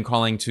once again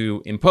calling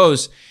to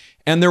impose,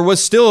 and there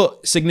was still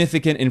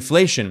significant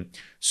inflation.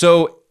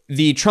 So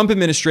the Trump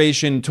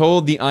administration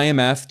told the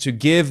IMF to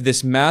give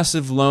this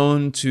massive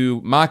loan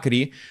to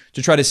Macri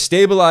to try to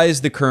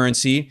stabilize the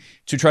currency,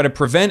 to try to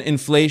prevent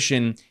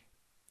inflation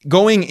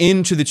going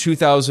into the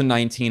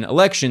 2019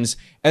 elections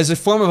as a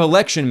form of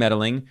election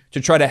meddling to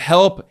try to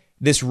help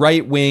this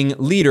right-wing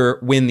leader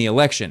win the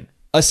election.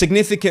 A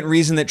significant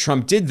reason that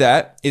Trump did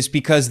that is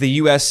because the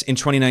US in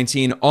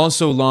 2019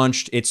 also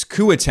launched its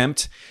coup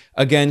attempt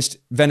against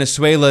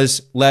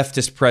Venezuela's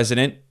leftist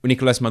president,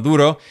 Nicolas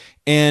Maduro,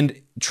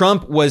 and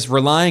Trump was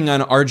relying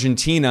on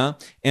Argentina,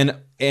 and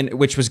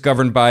which was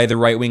governed by the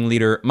right-wing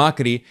leader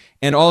Macri,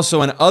 and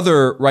also on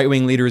other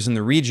right-wing leaders in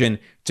the region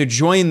to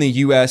join the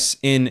US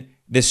in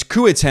this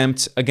coup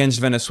attempt against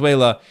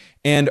Venezuela.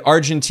 And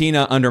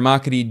Argentina under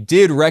Macri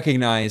did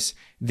recognize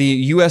the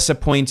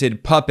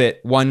US-appointed puppet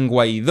Juan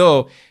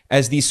Guaido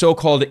as the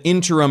so-called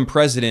interim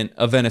president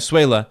of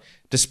Venezuela,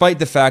 despite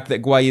the fact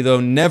that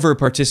Guaido never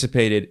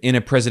participated in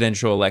a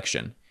presidential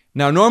election.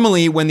 Now,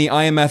 normally when the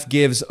IMF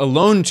gives a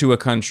loan to a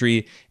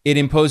country, it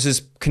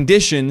imposes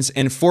conditions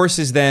and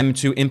forces them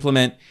to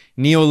implement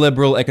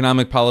neoliberal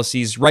economic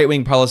policies,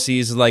 right-wing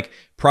policies like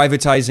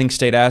privatizing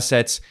state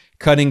assets,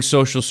 cutting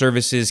social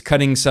services,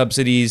 cutting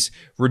subsidies,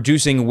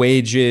 reducing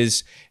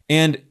wages.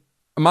 And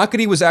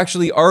Macri was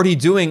actually already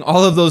doing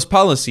all of those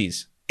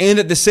policies. And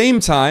at the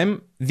same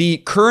time, the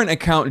current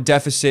account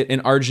deficit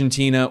in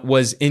Argentina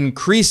was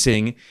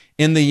increasing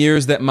in the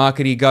years that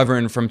Macri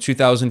governed from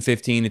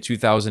 2015 to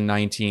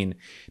 2019.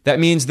 That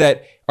means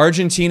that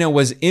Argentina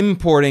was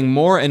importing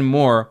more and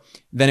more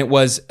than it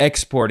was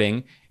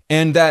exporting,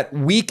 and that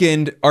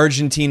weakened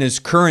Argentina's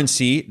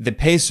currency, the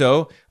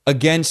peso,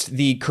 against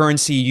the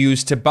currency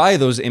used to buy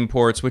those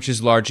imports, which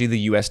is largely the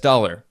US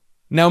dollar.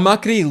 Now,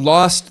 Macri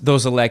lost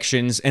those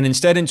elections, and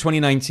instead in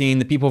 2019,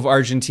 the people of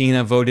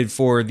Argentina voted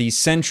for the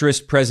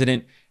centrist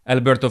president,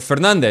 Alberto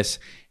Fernández.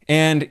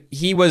 And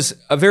he was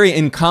a very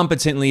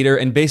incompetent leader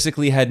and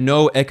basically had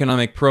no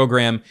economic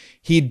program.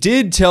 He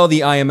did tell the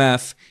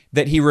IMF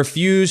that he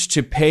refused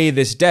to pay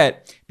this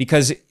debt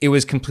because it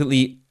was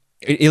completely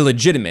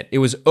illegitimate. It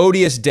was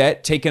odious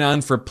debt taken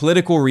on for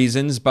political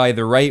reasons by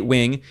the right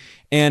wing,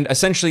 and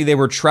essentially they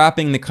were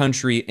trapping the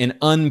country in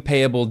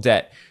unpayable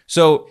debt.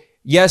 So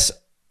yes,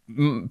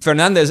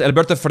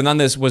 Alberto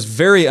Fernández was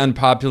very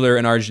unpopular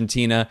in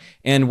Argentina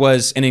and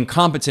was an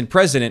incompetent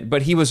president,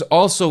 but he was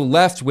also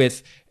left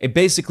with a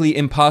basically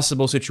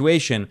impossible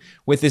situation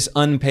with this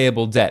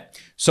unpayable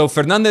debt. So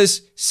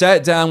Fernández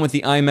sat down with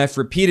the IMF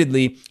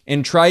repeatedly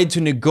and tried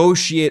to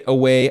negotiate a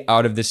way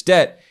out of this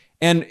debt,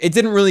 and it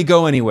didn't really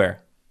go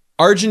anywhere.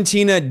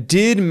 Argentina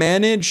did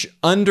manage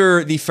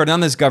under the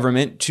Fernández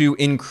government to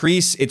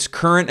increase its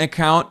current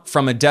account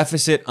from a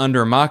deficit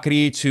under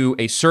Macri to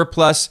a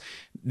surplus.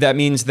 That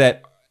means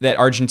that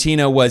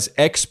Argentina was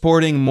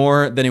exporting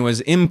more than it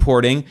was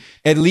importing,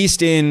 at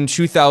least in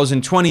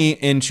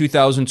 2020 and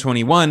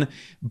 2021.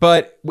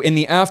 But in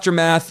the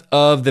aftermath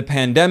of the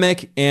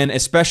pandemic, and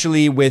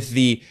especially with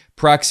the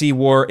proxy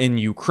war in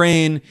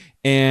Ukraine,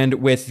 and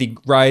with the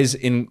rise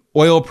in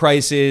oil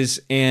prices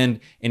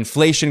and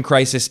inflation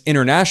crisis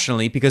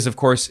internationally, because of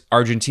course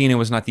Argentina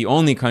was not the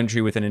only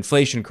country with an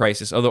inflation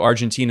crisis, although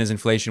Argentina's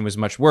inflation was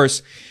much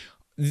worse,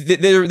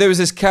 there was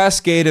this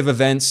cascade of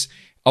events,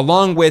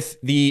 along with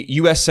the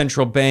US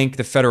Central Bank,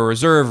 the Federal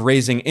Reserve,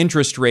 raising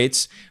interest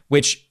rates,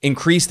 which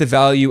increased the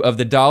value of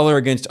the dollar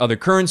against other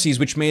currencies,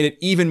 which made it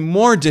even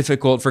more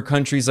difficult for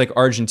countries like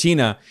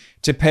Argentina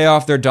to pay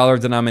off their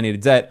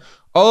dollar-denominated debt.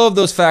 All of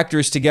those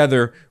factors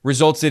together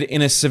resulted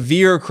in a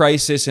severe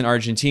crisis in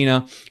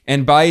Argentina,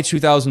 and by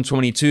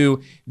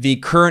 2022, the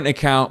current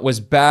account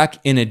was back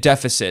in a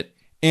deficit.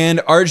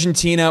 And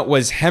Argentina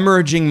was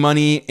hemorrhaging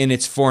money in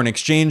its foreign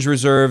exchange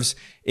reserves.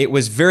 It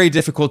was very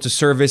difficult to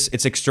service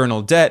its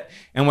external debt.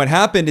 And what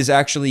happened is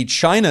actually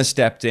China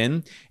stepped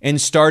in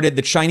and started,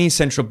 the Chinese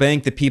central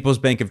bank, the People's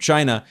Bank of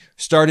China,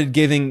 started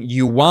giving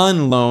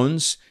yuan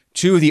loans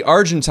to the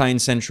Argentine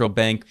central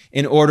bank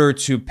in order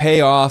to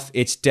pay off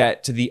its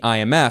debt to the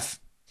IMF.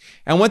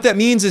 And what that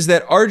means is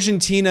that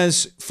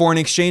Argentina's foreign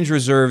exchange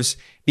reserves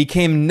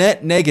became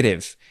net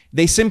negative.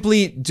 They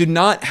simply do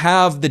not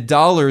have the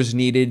dollars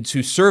needed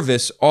to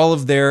service all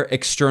of their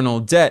external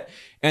debt,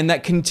 and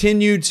that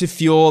continued to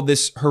fuel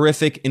this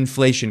horrific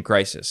inflation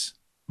crisis.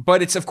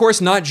 But it's of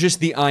course not just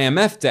the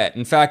IMF debt.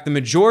 In fact, the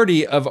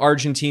majority of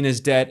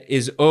Argentina's debt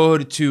is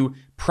owed to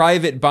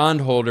private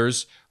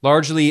bondholders,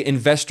 largely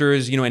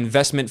investors,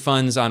 investment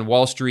funds on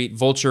Wall Street,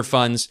 vulture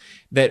funds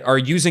that are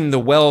using the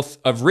wealth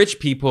of rich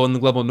people in the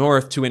global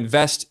north to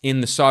invest in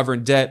the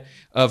sovereign debt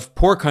of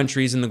poor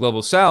countries in the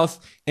global south.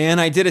 And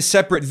I did a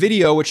separate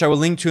video, which I will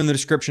link to in the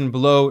description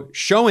below,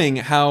 showing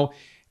how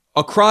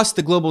across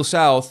the global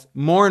south,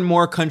 more and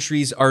more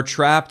countries are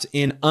trapped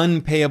in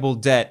unpayable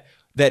debt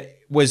that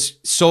was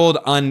sold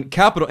on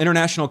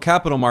international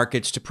capital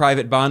markets to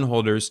private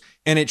bondholders.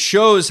 And it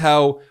shows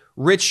how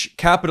rich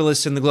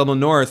capitalists in the global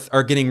north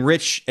are getting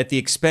rich at the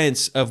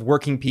expense of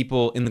working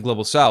people in the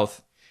global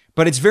south.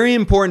 But it's very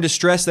important to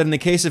stress that in the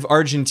case of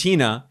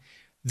Argentina,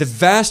 the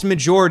vast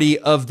majority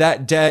of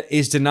that debt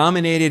is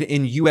denominated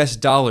in US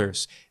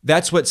dollars.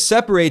 That's what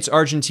separates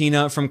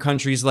Argentina from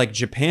countries like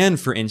Japan,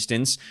 for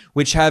instance,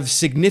 which have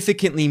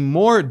significantly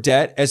more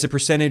debt as a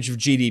percentage of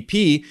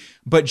GDP,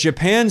 but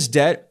Japan's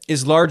debt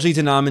is largely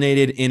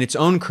denominated in its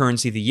own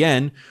currency, the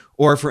yen,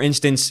 or for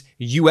instance,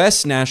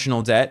 US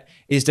national debt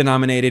is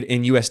denominated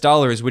in US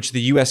dollars, which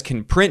the US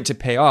can print to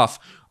pay off.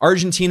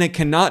 Argentina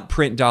cannot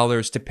print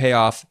dollars to pay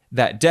off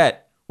that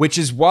debt, which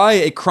is why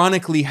it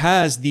chronically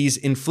has these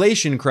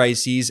inflation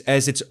crises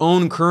as its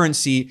own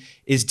currency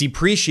is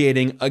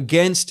depreciating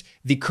against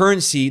the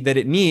currency that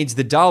it needs,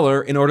 the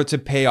dollar, in order to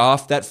pay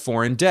off that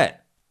foreign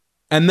debt.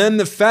 And then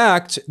the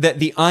fact that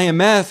the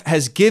IMF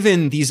has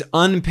given these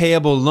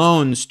unpayable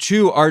loans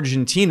to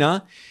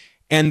Argentina,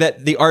 and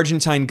that the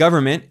Argentine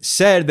government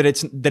said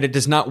that it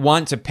does not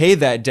want to pay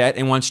that debt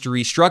and wants to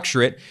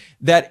restructure it,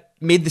 that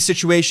made the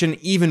situation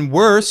even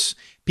worse,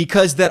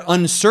 because that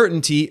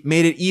uncertainty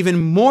made it even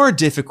more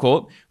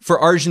difficult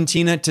for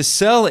Argentina to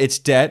sell its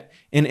debt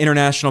in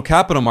international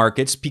capital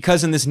markets,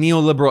 because in this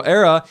neoliberal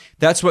era,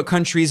 that's what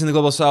countries in the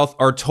global south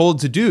are told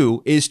to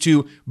do, is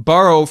to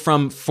borrow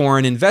from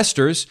foreign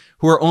investors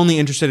who are only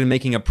interested in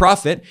making a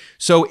profit.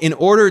 So in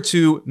order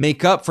to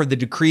make up for the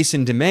decrease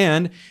in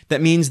demand,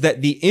 that means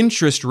that the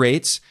interest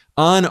rates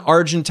on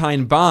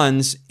Argentine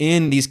bonds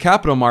in these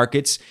capital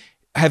markets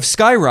have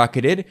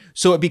skyrocketed,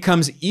 so it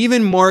becomes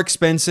even more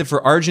expensive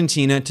for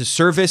Argentina to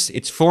service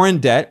its foreign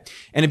debt,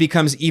 and it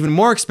becomes even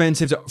more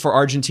expensive for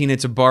Argentina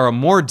to borrow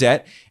more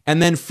debt.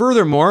 And then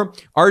furthermore,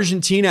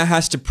 Argentina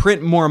has to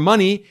print more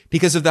money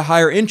because of the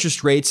higher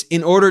interest rates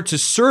in order to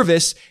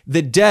service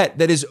the debt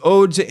that is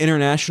owed to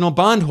international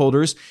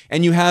bondholders.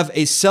 And you have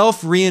a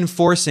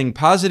self-reinforcing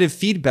positive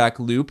feedback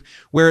loop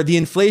where the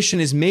inflation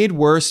is made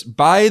worse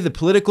by the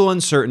political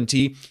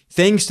uncertainty,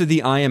 thanks to the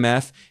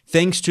IMF,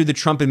 thanks to the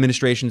Trump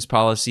administration's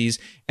policies.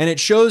 And it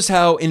shows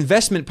how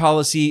investment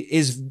policy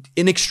is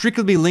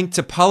inextricably linked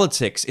to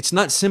politics. It's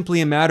not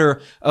simply a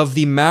matter of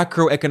the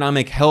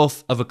macroeconomic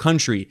health of a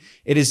country.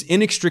 It is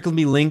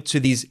inextricably linked to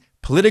these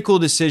political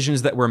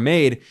decisions that were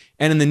made.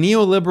 And in the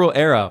neoliberal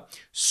era,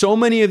 so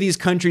many of these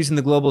countries in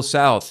the global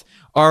south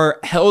are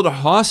held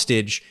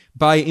hostage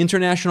by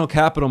international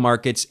capital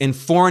markets and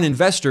foreign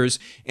investors.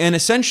 And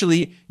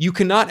essentially, you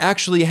cannot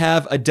actually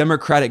have a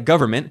democratic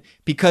government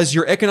because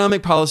your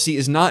economic policy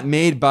is not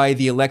made by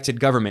the elected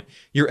government.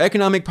 Your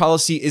economic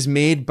policy is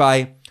made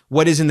by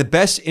what is in the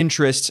best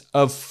interests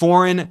of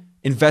foreign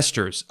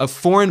investors, of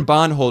foreign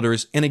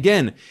bondholders. And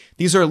again,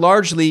 these are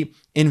largely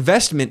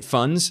investment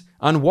funds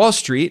on Wall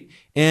Street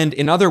and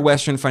in other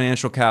Western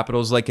financial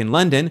capitals like in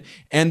London,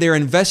 and they're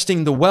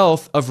investing the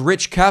wealth of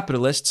rich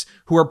capitalists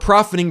who are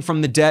profiting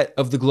from the debt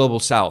of the global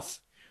south.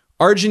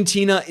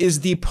 Argentina is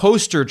the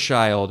poster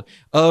child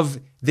of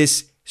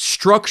this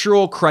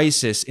structural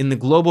crisis in the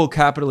global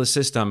capitalist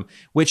system,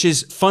 which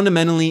is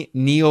fundamentally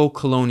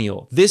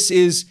neo-colonial. This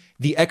is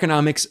the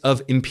economics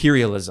of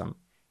imperialism.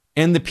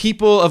 And the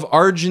people of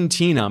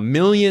Argentina,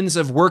 millions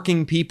of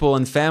working people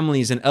and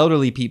families and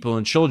elderly people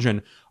and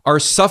children, are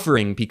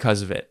suffering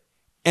because of it.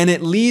 And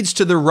it leads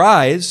to the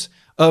rise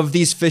of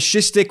these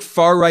fascistic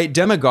far-right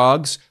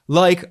demagogues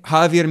like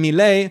Javier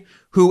Milei,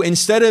 who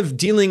instead of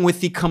dealing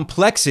with the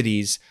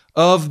complexities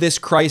of this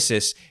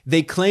crisis,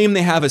 they claim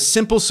they have a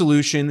simple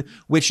solution,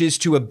 which is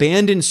to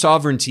abandon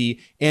sovereignty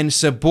and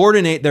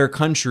subordinate their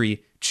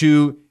country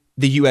to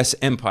the US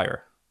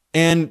empire.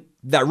 And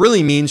that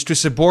really means to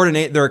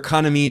subordinate their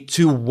economy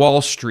to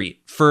Wall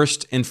Street,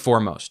 first and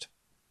foremost.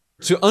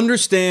 To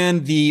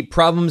understand the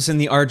problems in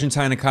the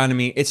Argentine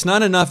economy, it's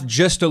not enough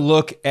just to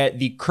look at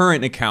the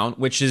current account,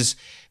 which is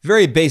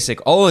very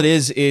basic. All it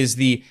is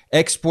the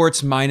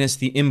exports minus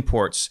the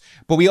imports.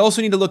 But we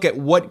also need to look at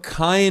what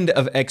kind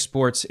of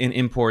exports and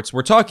imports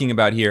we're talking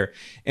about here.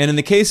 And in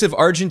the case of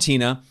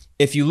Argentina,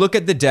 if you look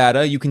at the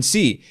data, you can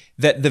see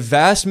that the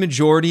vast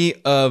majority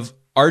of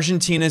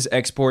Argentina's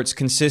exports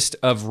consist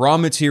of raw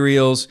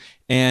materials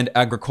and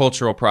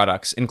agricultural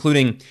products,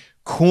 including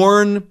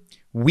corn,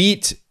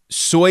 wheat,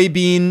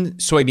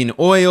 soybean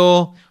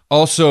oil,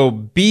 also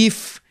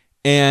beef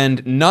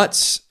and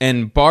nuts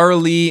and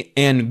barley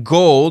and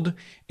gold,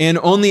 and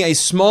only a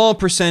small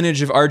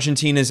percentage of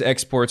Argentina's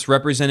exports,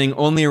 representing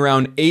only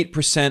around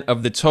 8%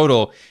 of the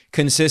total,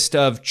 consist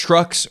of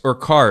trucks or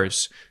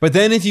cars. But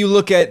then if you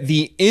look at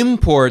the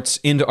imports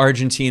into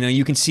Argentina,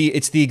 you can see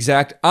it's the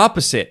exact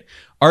opposite.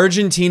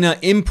 Argentina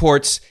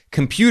imports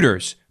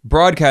computers,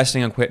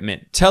 broadcasting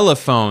equipment,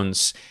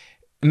 telephones,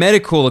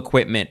 medical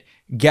equipment,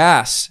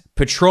 gas,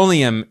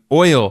 petroleum,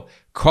 oil,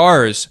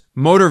 cars,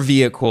 motor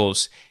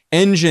vehicles,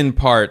 engine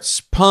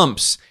parts,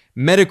 pumps,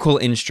 medical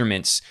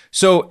instruments.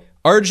 So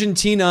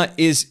Argentina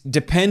is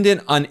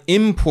dependent on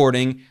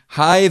importing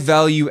high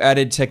value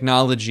added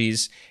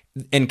technologies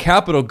and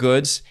capital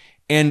goods,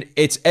 and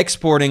it's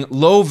exporting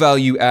low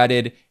value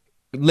added,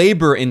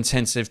 labor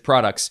intensive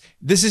products.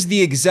 This is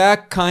the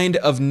exact kind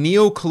of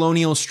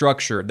neo-colonial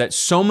structure that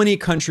so many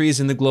countries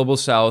in the global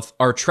south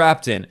are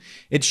trapped in.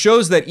 It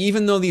shows that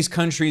even though these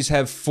countries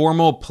have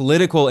formal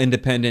political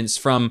independence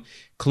from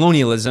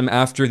colonialism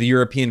after the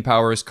European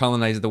powers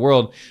colonized the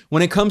world,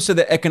 when it comes to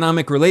the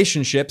economic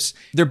relationships,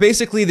 they're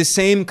basically the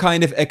same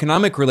kind of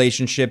economic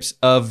relationships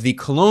of the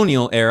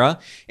colonial era,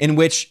 in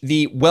which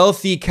the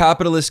wealthy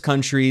capitalist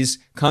countries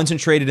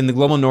concentrated in the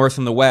global north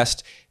and the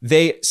west,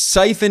 they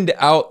siphoned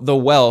out the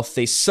wealth,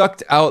 they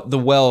sucked out the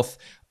wealth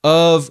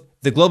of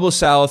the global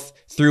south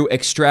through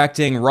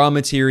extracting raw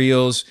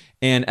materials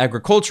and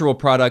agricultural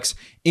products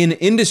in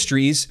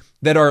industries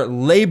that are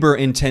labor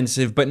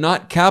intensive but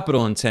not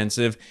capital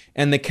intensive.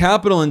 And the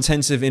capital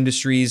intensive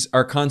industries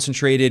are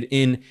concentrated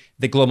in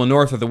the global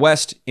north or the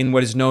west, in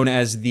what is known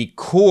as the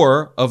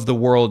core of the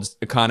world's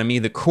economy,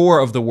 the core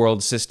of the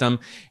world system.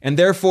 And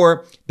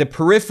therefore, the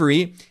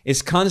periphery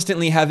is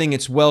constantly having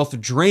its wealth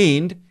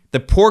drained. The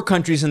poor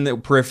countries in the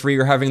periphery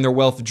are having their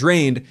wealth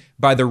drained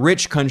by the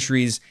rich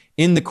countries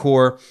in the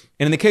core.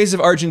 And in the case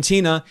of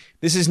Argentina,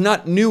 this is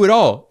not new at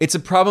all. It's a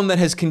problem that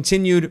has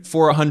continued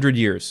for 100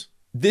 years.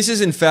 This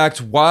is in fact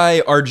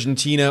why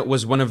Argentina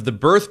was one of the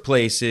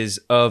birthplaces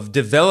of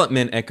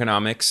development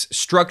economics,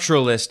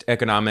 structuralist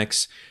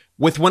economics,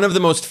 with one of the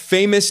most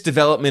famous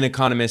development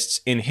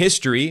economists in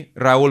history,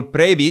 Raúl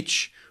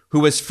Prebisch, who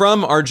was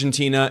from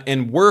Argentina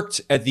and worked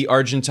at the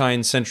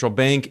Argentine Central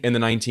Bank in the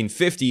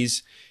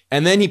 1950s.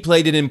 And then he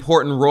played an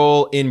important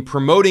role in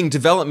promoting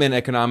development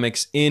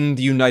economics in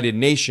the United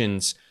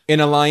Nations,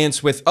 in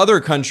alliance with other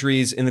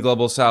countries in the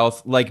global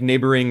south, like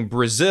neighboring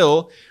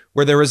Brazil,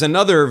 where there was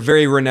another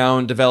very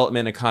renowned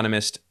development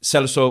economist,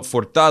 Celso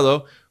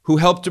Furtado, who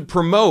helped to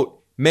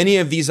promote many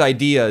of these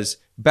ideas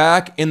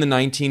back in the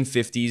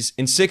 1950s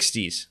and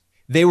 60s.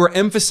 They were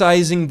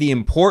emphasizing the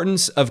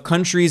importance of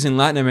countries in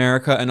Latin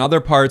America and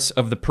other parts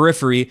of the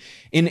periphery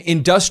in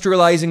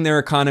industrializing their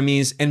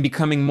economies and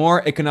becoming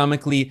more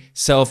economically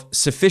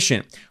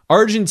self-sufficient.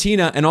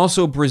 Argentina and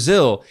also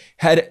Brazil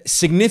had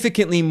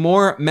significantly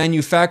more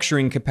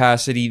manufacturing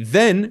capacity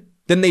then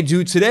than they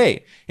do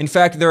today. In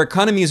fact, their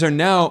economies are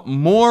now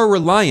more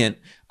reliant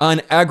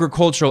on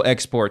agricultural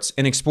exports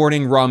and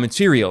exporting raw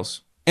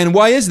materials. And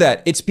why is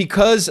that? It's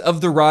because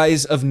of the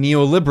rise of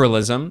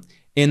neoliberalism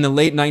in the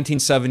late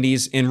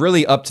 1970s and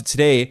really up to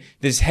today,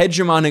 this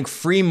hegemonic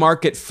free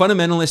market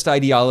fundamentalist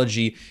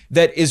ideology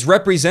that is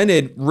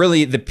represented,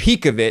 really the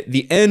peak of it,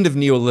 the end of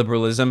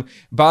neoliberalism,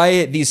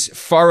 by these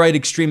far-right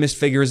extremist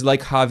figures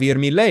like Javier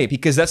Milei,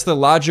 because that's the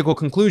logical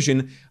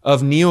conclusion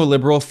of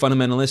neoliberal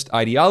fundamentalist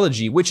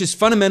ideology, which is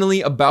fundamentally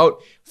about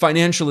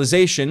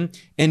financialization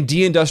and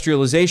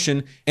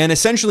deindustrialization and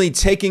essentially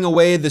taking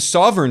away the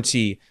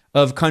sovereignty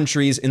of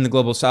countries in the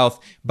global south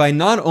by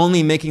not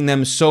only making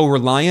them so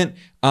reliant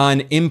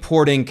on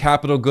importing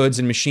capital goods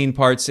and machine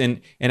parts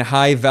and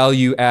high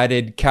value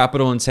added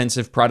capital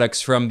intensive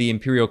products from the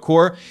imperial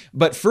core,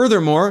 but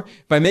furthermore,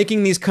 by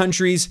making these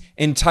countries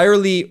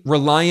entirely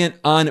reliant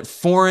on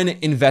foreign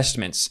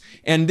investments.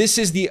 And this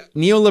is the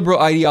neoliberal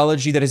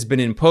ideology that has been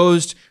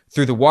imposed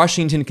through the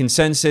Washington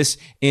Consensus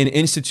in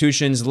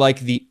institutions like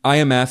the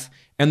IMF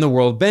and the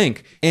World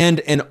Bank. And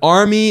an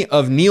army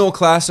of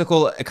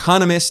neoclassical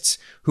economists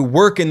who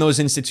work in those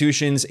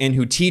institutions and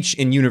who teach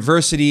in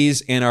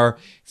universities and are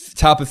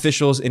top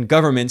officials in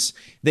governments,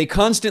 they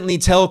constantly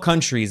tell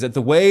countries that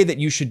the way that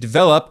you should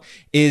develop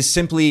is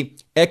simply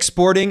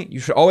exporting. You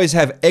should always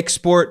have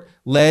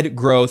export-led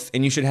growth,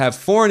 and you should have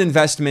foreign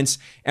investments.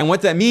 And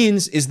what that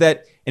means is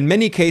that in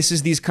many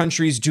cases, these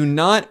countries do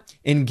not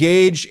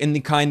engage in the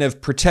kind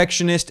of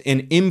protectionist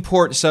and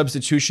import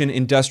substitution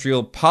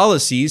industrial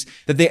policies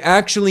that they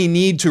actually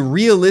need to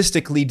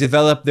realistically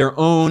develop their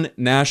own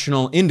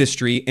national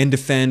industry and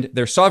defend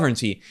their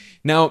sovereignty.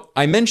 Now,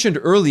 I mentioned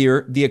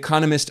earlier the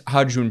economist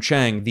Ha-joon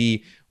Chang,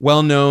 the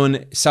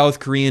well-known South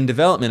Korean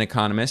development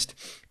economist,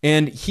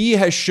 and he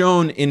has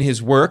shown in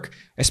his work,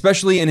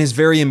 especially in his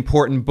very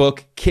important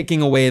book,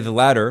 Kicking Away the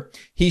Ladder,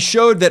 he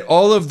showed that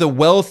all of the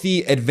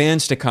wealthy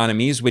advanced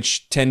economies,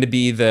 which tend to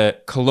be the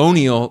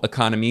colonial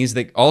economies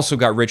that also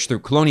got rich through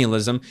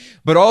colonialism,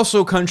 but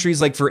also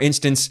countries like, for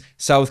instance,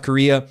 South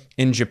Korea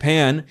and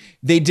Japan,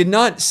 they did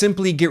not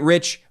simply get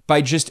rich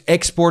by just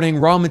exporting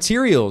raw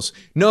materials.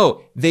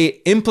 No,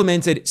 they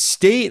implemented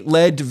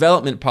state-led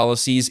development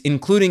policies,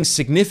 including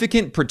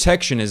significant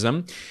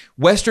protectionism.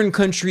 Western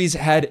countries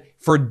had,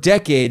 for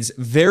decades,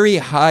 very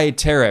high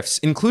tariffs,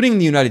 including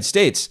the United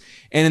States.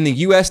 And in the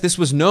US, this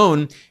was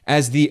known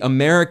as the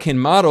American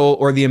model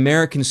or the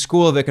American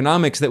school of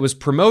economics that was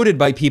promoted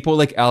by people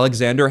like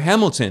Alexander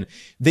Hamilton.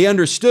 They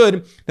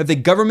understood that the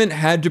government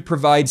had to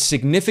provide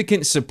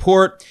significant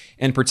support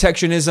and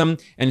protectionism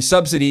and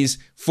subsidies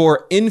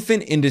for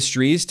infant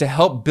industries to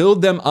help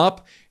build them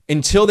up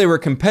until they were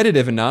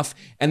competitive enough.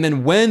 And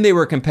then when they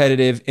were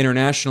competitive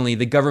internationally,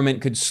 the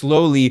government could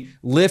slowly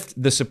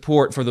lift the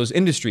support for those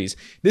industries.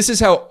 This is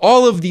how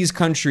all of these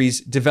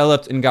countries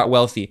developed and got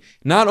wealthy.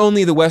 Not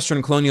only the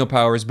Western colonial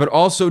powers, but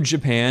also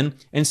Japan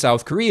and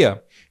South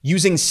Korea.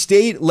 Using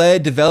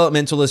state-led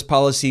developmentalist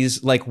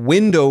policies like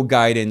window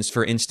guidance,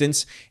 for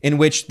instance, in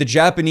which the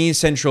Japanese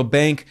central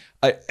bank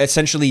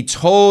essentially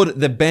told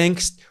the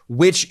banks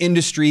which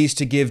industries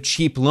to give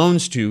cheap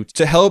loans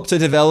to help to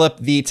develop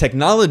the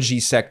technology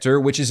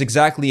sector, which is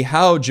exactly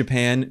how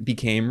Japan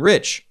became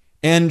rich.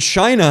 And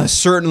China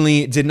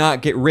certainly did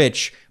not get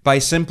rich by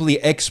simply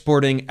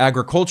exporting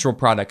agricultural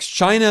products.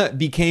 China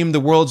became the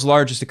world's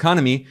largest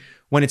economy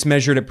when it's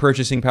measured at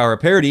purchasing power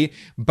parity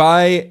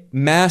by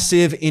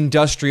massive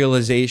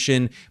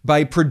industrialization,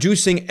 by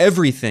producing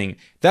everything.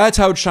 That's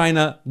how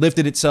China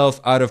lifted itself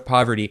out of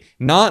poverty,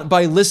 not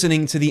by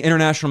listening to the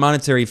International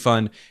Monetary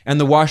Fund and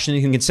the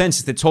Washington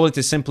Consensus that told it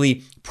to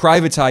simply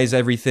privatize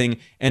everything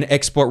and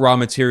export raw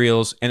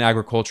materials and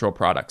agricultural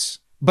products.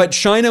 But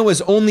China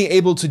was only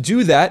able to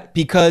do that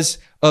because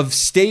of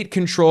state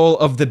control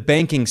of the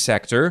banking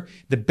sector.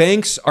 The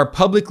banks are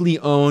publicly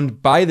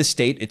owned by the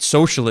state. It's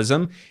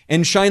socialism.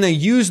 And China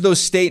used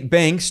those state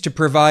banks to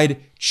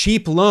provide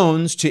cheap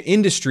loans to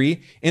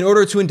industry in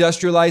order to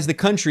industrialize the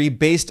country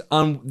based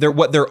on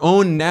what their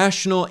own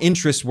national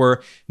interests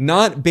were,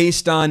 not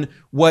based on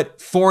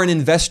what foreign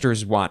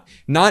investors want,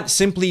 not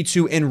simply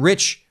to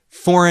enrich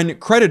foreign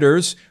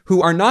creditors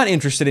who are not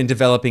interested in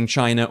developing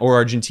China or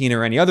Argentina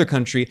or any other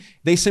country.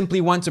 They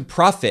simply want to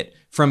profit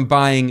from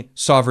buying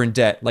sovereign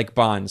debt like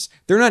bonds.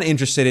 They're not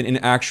interested in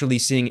actually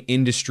seeing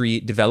industry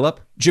develop.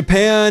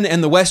 Japan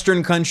and the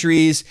Western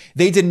countries,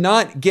 they did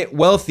not get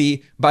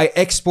wealthy by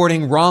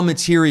exporting raw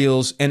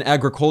materials and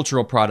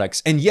agricultural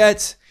products. And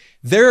yet,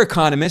 their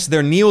economists,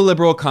 their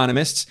neoliberal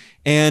economists,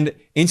 and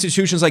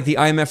institutions like the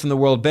IMF and the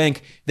World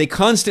Bank, they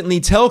constantly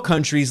tell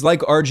countries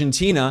like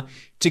Argentina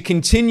to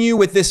continue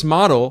with this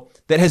model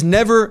that has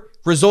never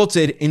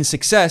resulted in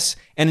success,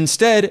 and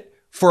instead,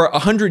 for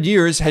 100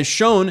 years, has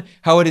shown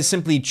how it has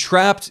simply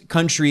trapped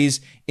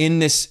countries in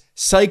this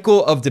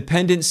cycle of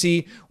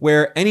dependency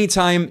where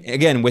anytime,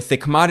 again, with the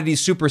commodity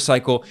super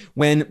cycle,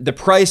 when the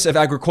price of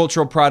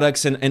agricultural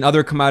products and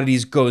other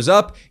commodities goes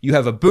up, you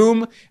have a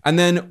boom. And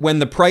then when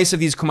the price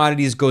of these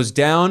commodities goes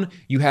down,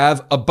 you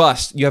have a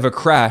bust, you have a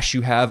crash,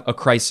 you have a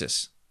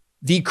crisis.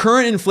 The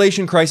current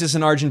inflation crisis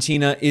in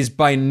Argentina is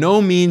by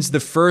no means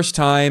the first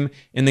time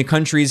in the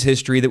country's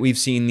history that we've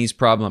seen these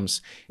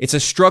problems. It's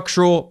a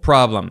structural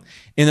problem.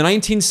 In the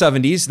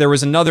 1970s, there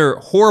was another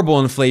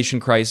horrible inflation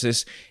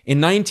crisis. In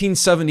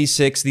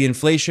 1976, the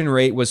inflation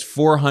rate was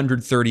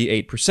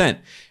 438%.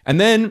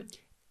 And then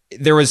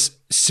there was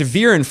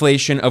severe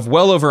inflation of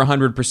well over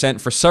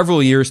 100% for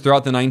several years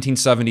throughout the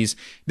 1970s.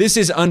 This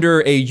is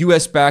under a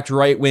US-backed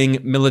right-wing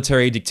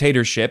military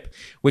dictatorship,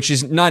 which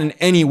is not in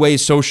any way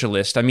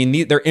socialist. I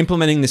mean, they're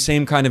implementing the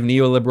same kind of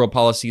neoliberal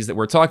policies that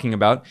we're talking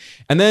about.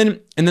 And then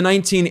in the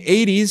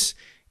 1980s,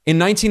 in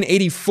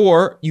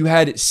 1984, you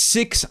had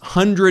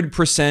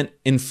 600%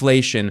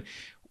 inflation.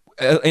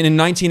 And in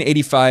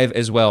 1985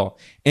 as well.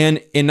 And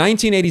in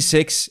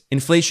 1986,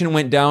 inflation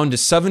went down to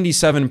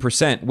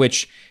 77%,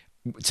 which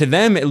to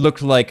them, it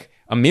looked like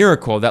a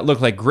miracle. That looked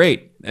like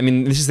great. I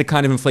mean, this is the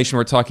kind of inflation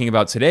we're talking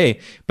about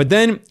today. But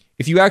then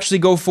if you actually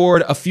go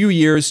forward a few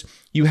years,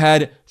 you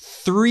had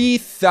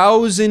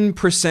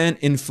 3,000%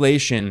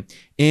 inflation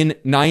in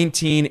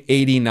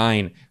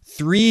 1989.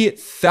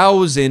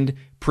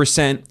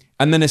 3,000%,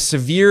 and then a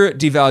severe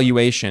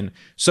devaluation.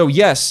 So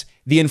yes,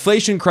 the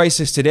inflation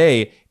crisis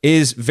today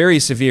is very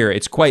severe.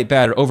 It's quite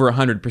bad, at over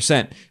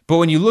 100%. But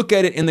when you look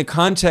at it in the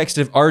context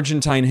of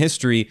Argentine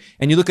history,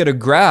 and you look at a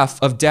graph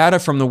of data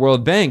from the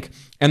World Bank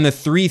and the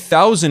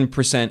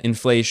 3,000%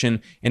 inflation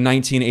in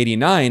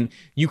 1989,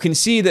 you can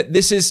see that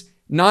this is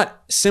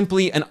not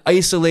simply an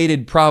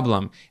isolated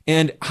problem.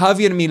 And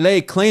Javier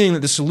Milei claiming that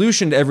the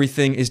solution to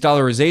everything is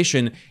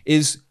dollarization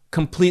is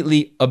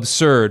completely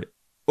absurd.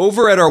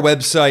 Over at our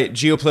website,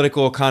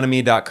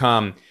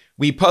 geopoliticaleconomy.com,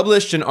 we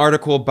published an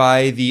article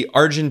by the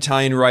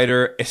Argentine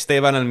writer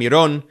Esteban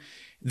Almirón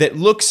that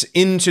looks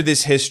into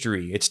this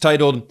history. It's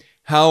titled,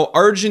 How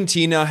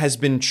Argentina Has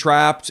Been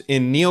Trapped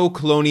in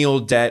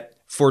Neocolonial Debt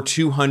for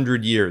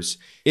 200 Years.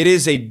 It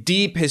is a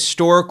deep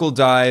historical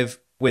dive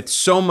with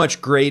so much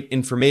great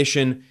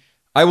information.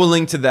 I will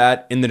link to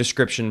that in the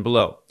description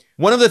below.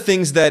 One of the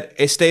things that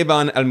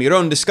Esteban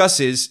Almirón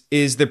discusses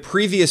is the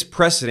previous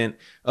precedent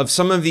of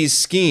some of these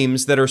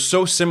schemes that are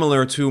so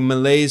similar to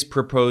Milei's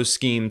proposed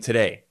scheme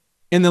today.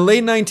 In the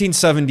late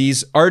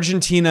 1970s,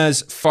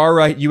 Argentina's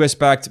far-right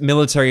US-backed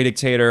military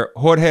dictator,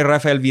 Jorge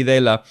Rafael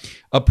Videla,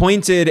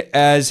 appointed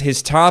as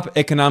his top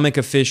economic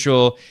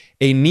official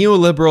a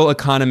neoliberal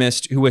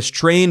economist who was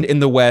trained in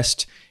the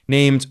West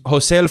named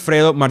José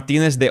Alfredo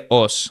Martínez de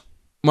Hoz.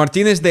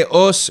 Martínez de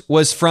Hoz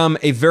was from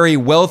a very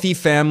wealthy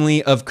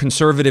family of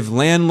conservative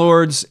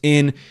landlords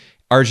in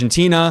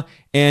Argentina,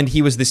 and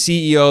he was the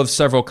CEO of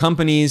several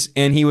companies,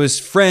 and he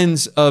was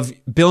friends of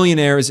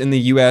billionaires in the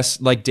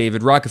US like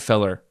David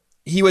Rockefeller.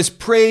 He was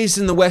praised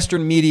in the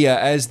Western media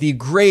as the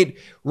great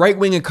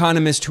right-wing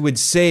economist who would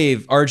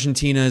save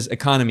Argentina's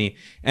economy.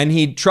 And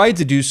he tried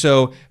to do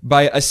so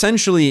by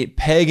essentially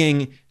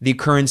pegging the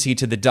currency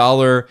to the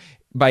dollar,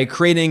 by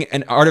creating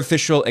an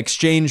artificial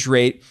exchange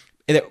rate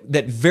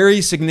that very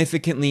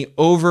significantly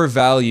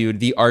overvalued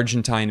the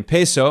Argentine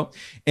peso.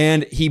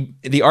 And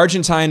the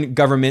Argentine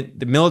government,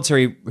 the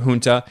military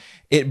junta,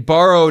 it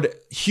borrowed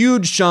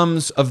huge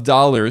sums of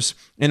dollars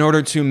in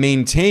order to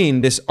maintain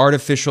this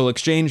artificial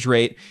exchange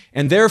rate.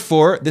 And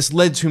therefore, this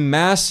led to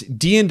mass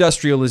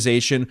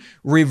deindustrialization,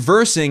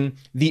 reversing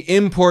the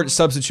import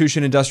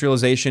substitution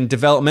industrialization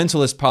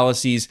developmentalist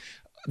policies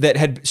that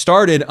had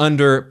started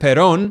under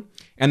Perón.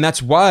 And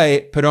that's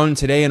why Perón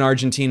today in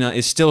Argentina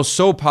is still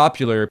so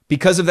popular,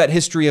 because of that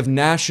history of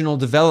national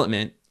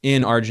development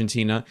in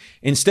Argentina.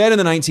 Instead, in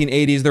the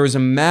 1980s, there was a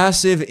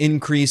massive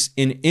increase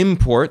in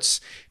imports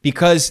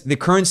because the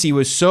currency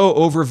was so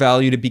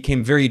overvalued, it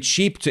became very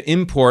cheap to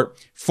import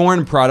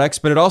foreign products,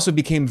 but it also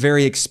became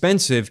very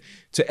expensive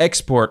to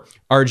export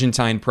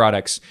Argentine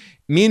products.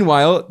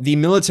 Meanwhile, the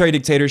military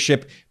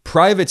dictatorship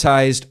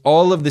privatized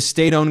all of the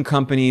state-owned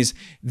companies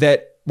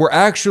that were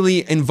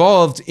actually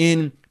involved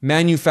in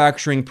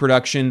manufacturing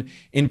production,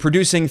 in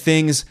producing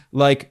things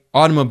like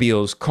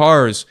automobiles,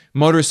 cars,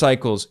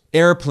 motorcycles,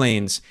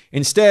 airplanes.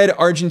 Instead,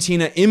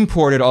 Argentina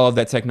imported all of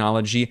that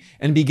technology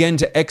and began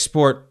to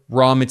export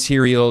raw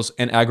materials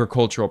and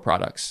agricultural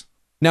products.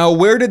 Now,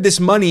 where did this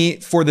money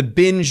for the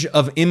binge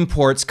of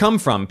imports come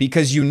from?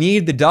 Because you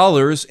need the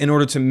dollars in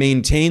order to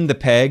maintain the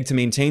peg, to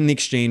maintain the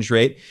exchange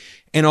rate,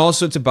 and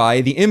also to buy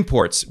the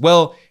imports.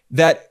 Well,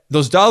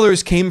 those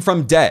dollars came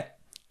from debt.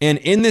 And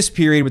in this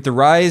period, with the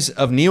rise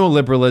of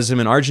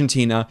neoliberalism in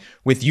Argentina,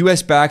 with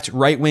US-backed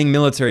right-wing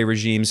military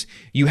regimes,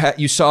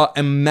 you saw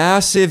a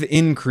massive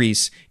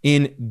increase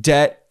in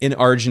debt in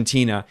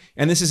Argentina.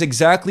 And this is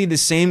exactly the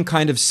same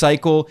kind of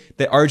cycle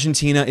that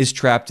Argentina is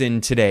trapped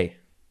in today.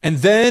 And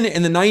then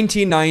in the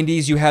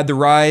 1990s, you had the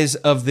rise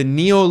of the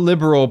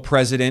neoliberal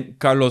president,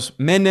 Carlos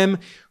Menem,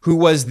 who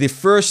was the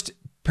first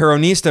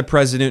Peronista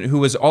president who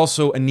was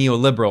also a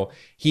neoliberal.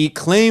 He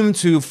claimed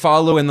to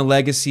follow in the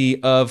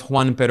legacy of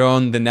Juan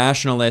Perón, the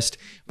nationalist,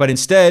 but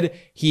instead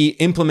he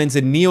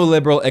implemented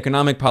neoliberal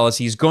economic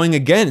policies going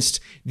against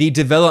the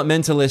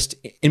developmentalist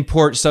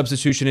import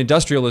substitution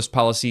industrialist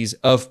policies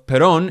of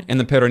Perón and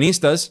the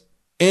Peronistas.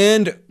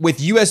 And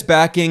with US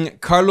backing,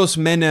 Carlos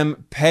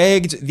Menem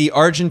pegged the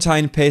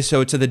Argentine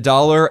peso to the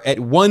dollar at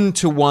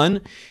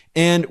 1-to-1.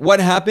 And what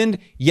happened?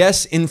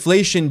 Yes,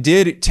 inflation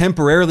did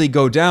temporarily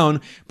go down,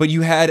 but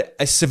you had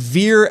a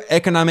severe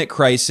economic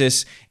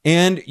crisis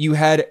and you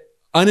had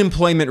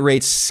unemployment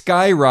rates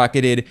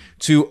skyrocketed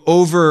to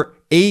over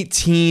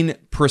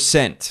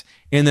 18%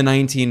 in the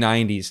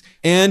 1990s.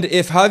 And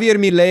if Javier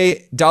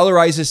Milei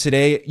dollarizes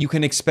today, you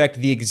can expect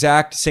the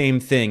exact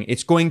same thing.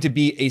 It's going to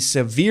be a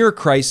severe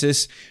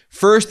crisis.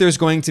 First, there's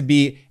going to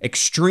be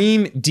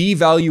extreme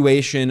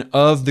devaluation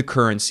of the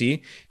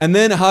currency. And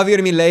then Javier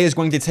Milei is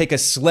going to take a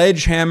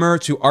sledgehammer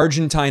to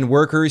Argentine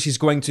workers. He's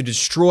going to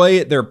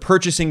destroy their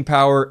purchasing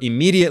power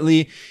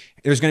immediately.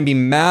 There's going to be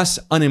mass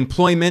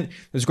unemployment.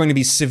 There's going to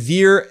be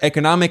severe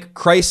economic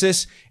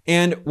crisis.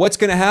 And what's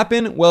going to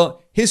happen?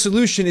 Well, his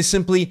solution is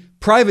simply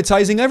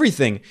privatizing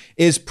everything,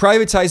 is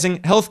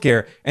privatizing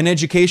healthcare and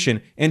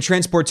education and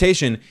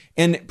transportation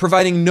and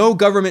providing no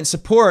government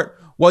support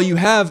while you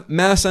have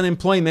mass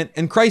unemployment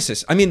and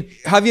crisis. I mean,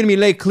 Javier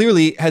Milei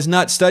clearly has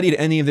not studied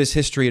any of this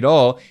history at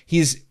all.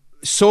 He's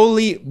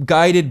solely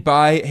guided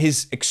by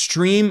his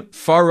extreme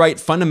far-right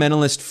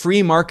fundamentalist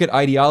free market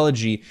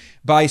ideology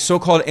by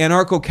so-called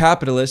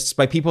anarcho-capitalists,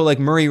 by people like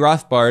Murray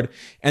Rothbard,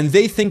 and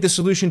they think the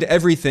solution to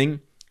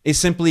everything is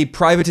simply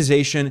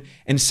privatization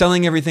and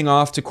selling everything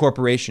off to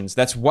corporations.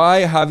 That's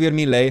why Javier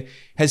Milei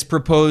has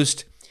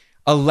proposed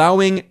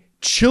allowing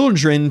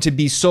children to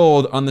be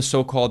sold on the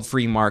so-called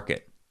free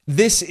market.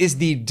 This is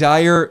the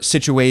dire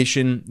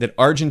situation that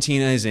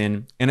Argentina is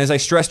in, and as I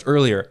stressed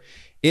earlier,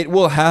 it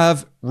will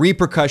have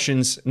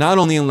repercussions not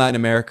only in Latin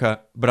America,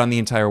 but on the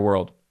entire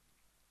world.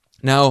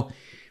 Now,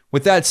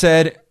 with that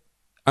said,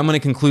 I'm going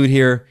to conclude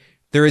here.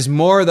 There is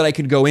more that I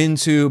could go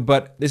into,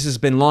 but this has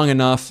been long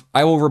enough.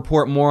 I will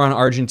report more on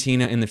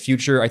Argentina in the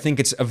future. I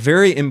think it's a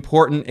very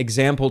important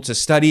example to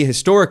study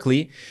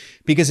historically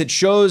because it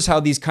shows how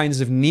these kinds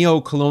of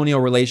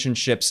neo-colonial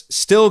relationships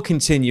still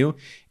continue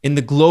in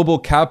the global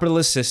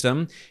capitalist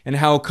system and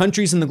how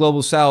countries in the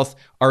global south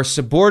are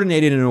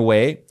subordinated in a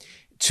way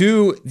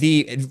to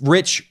the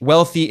rich,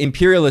 wealthy,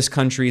 imperialist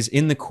countries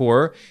in the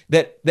core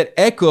that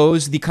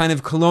echoes the kind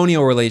of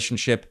colonial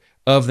relationship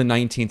of the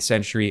 19th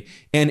century.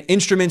 And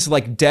instruments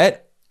like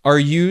debt are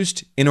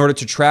used in order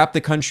to trap the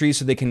country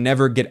so they can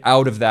never get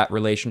out of that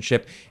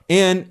relationship.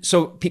 And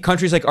so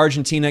countries like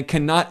Argentina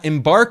cannot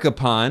embark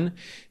upon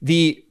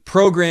the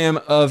program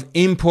of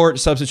import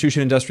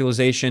substitution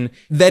industrialization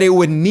that it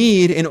would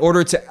need in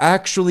order to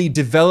actually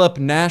develop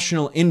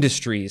national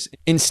industries.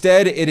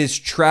 Instead, it is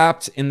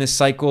trapped in the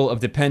cycle of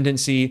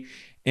dependency,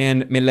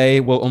 and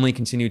Milei will only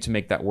continue to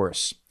make that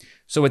worse.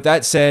 So with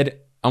that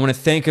said, I want to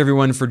thank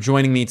everyone for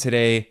joining me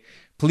today.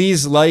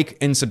 Please like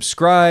and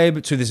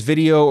subscribe to this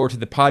video or to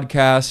the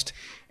podcast,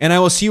 and I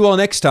will see you all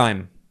next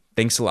time.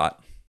 Thanks a lot.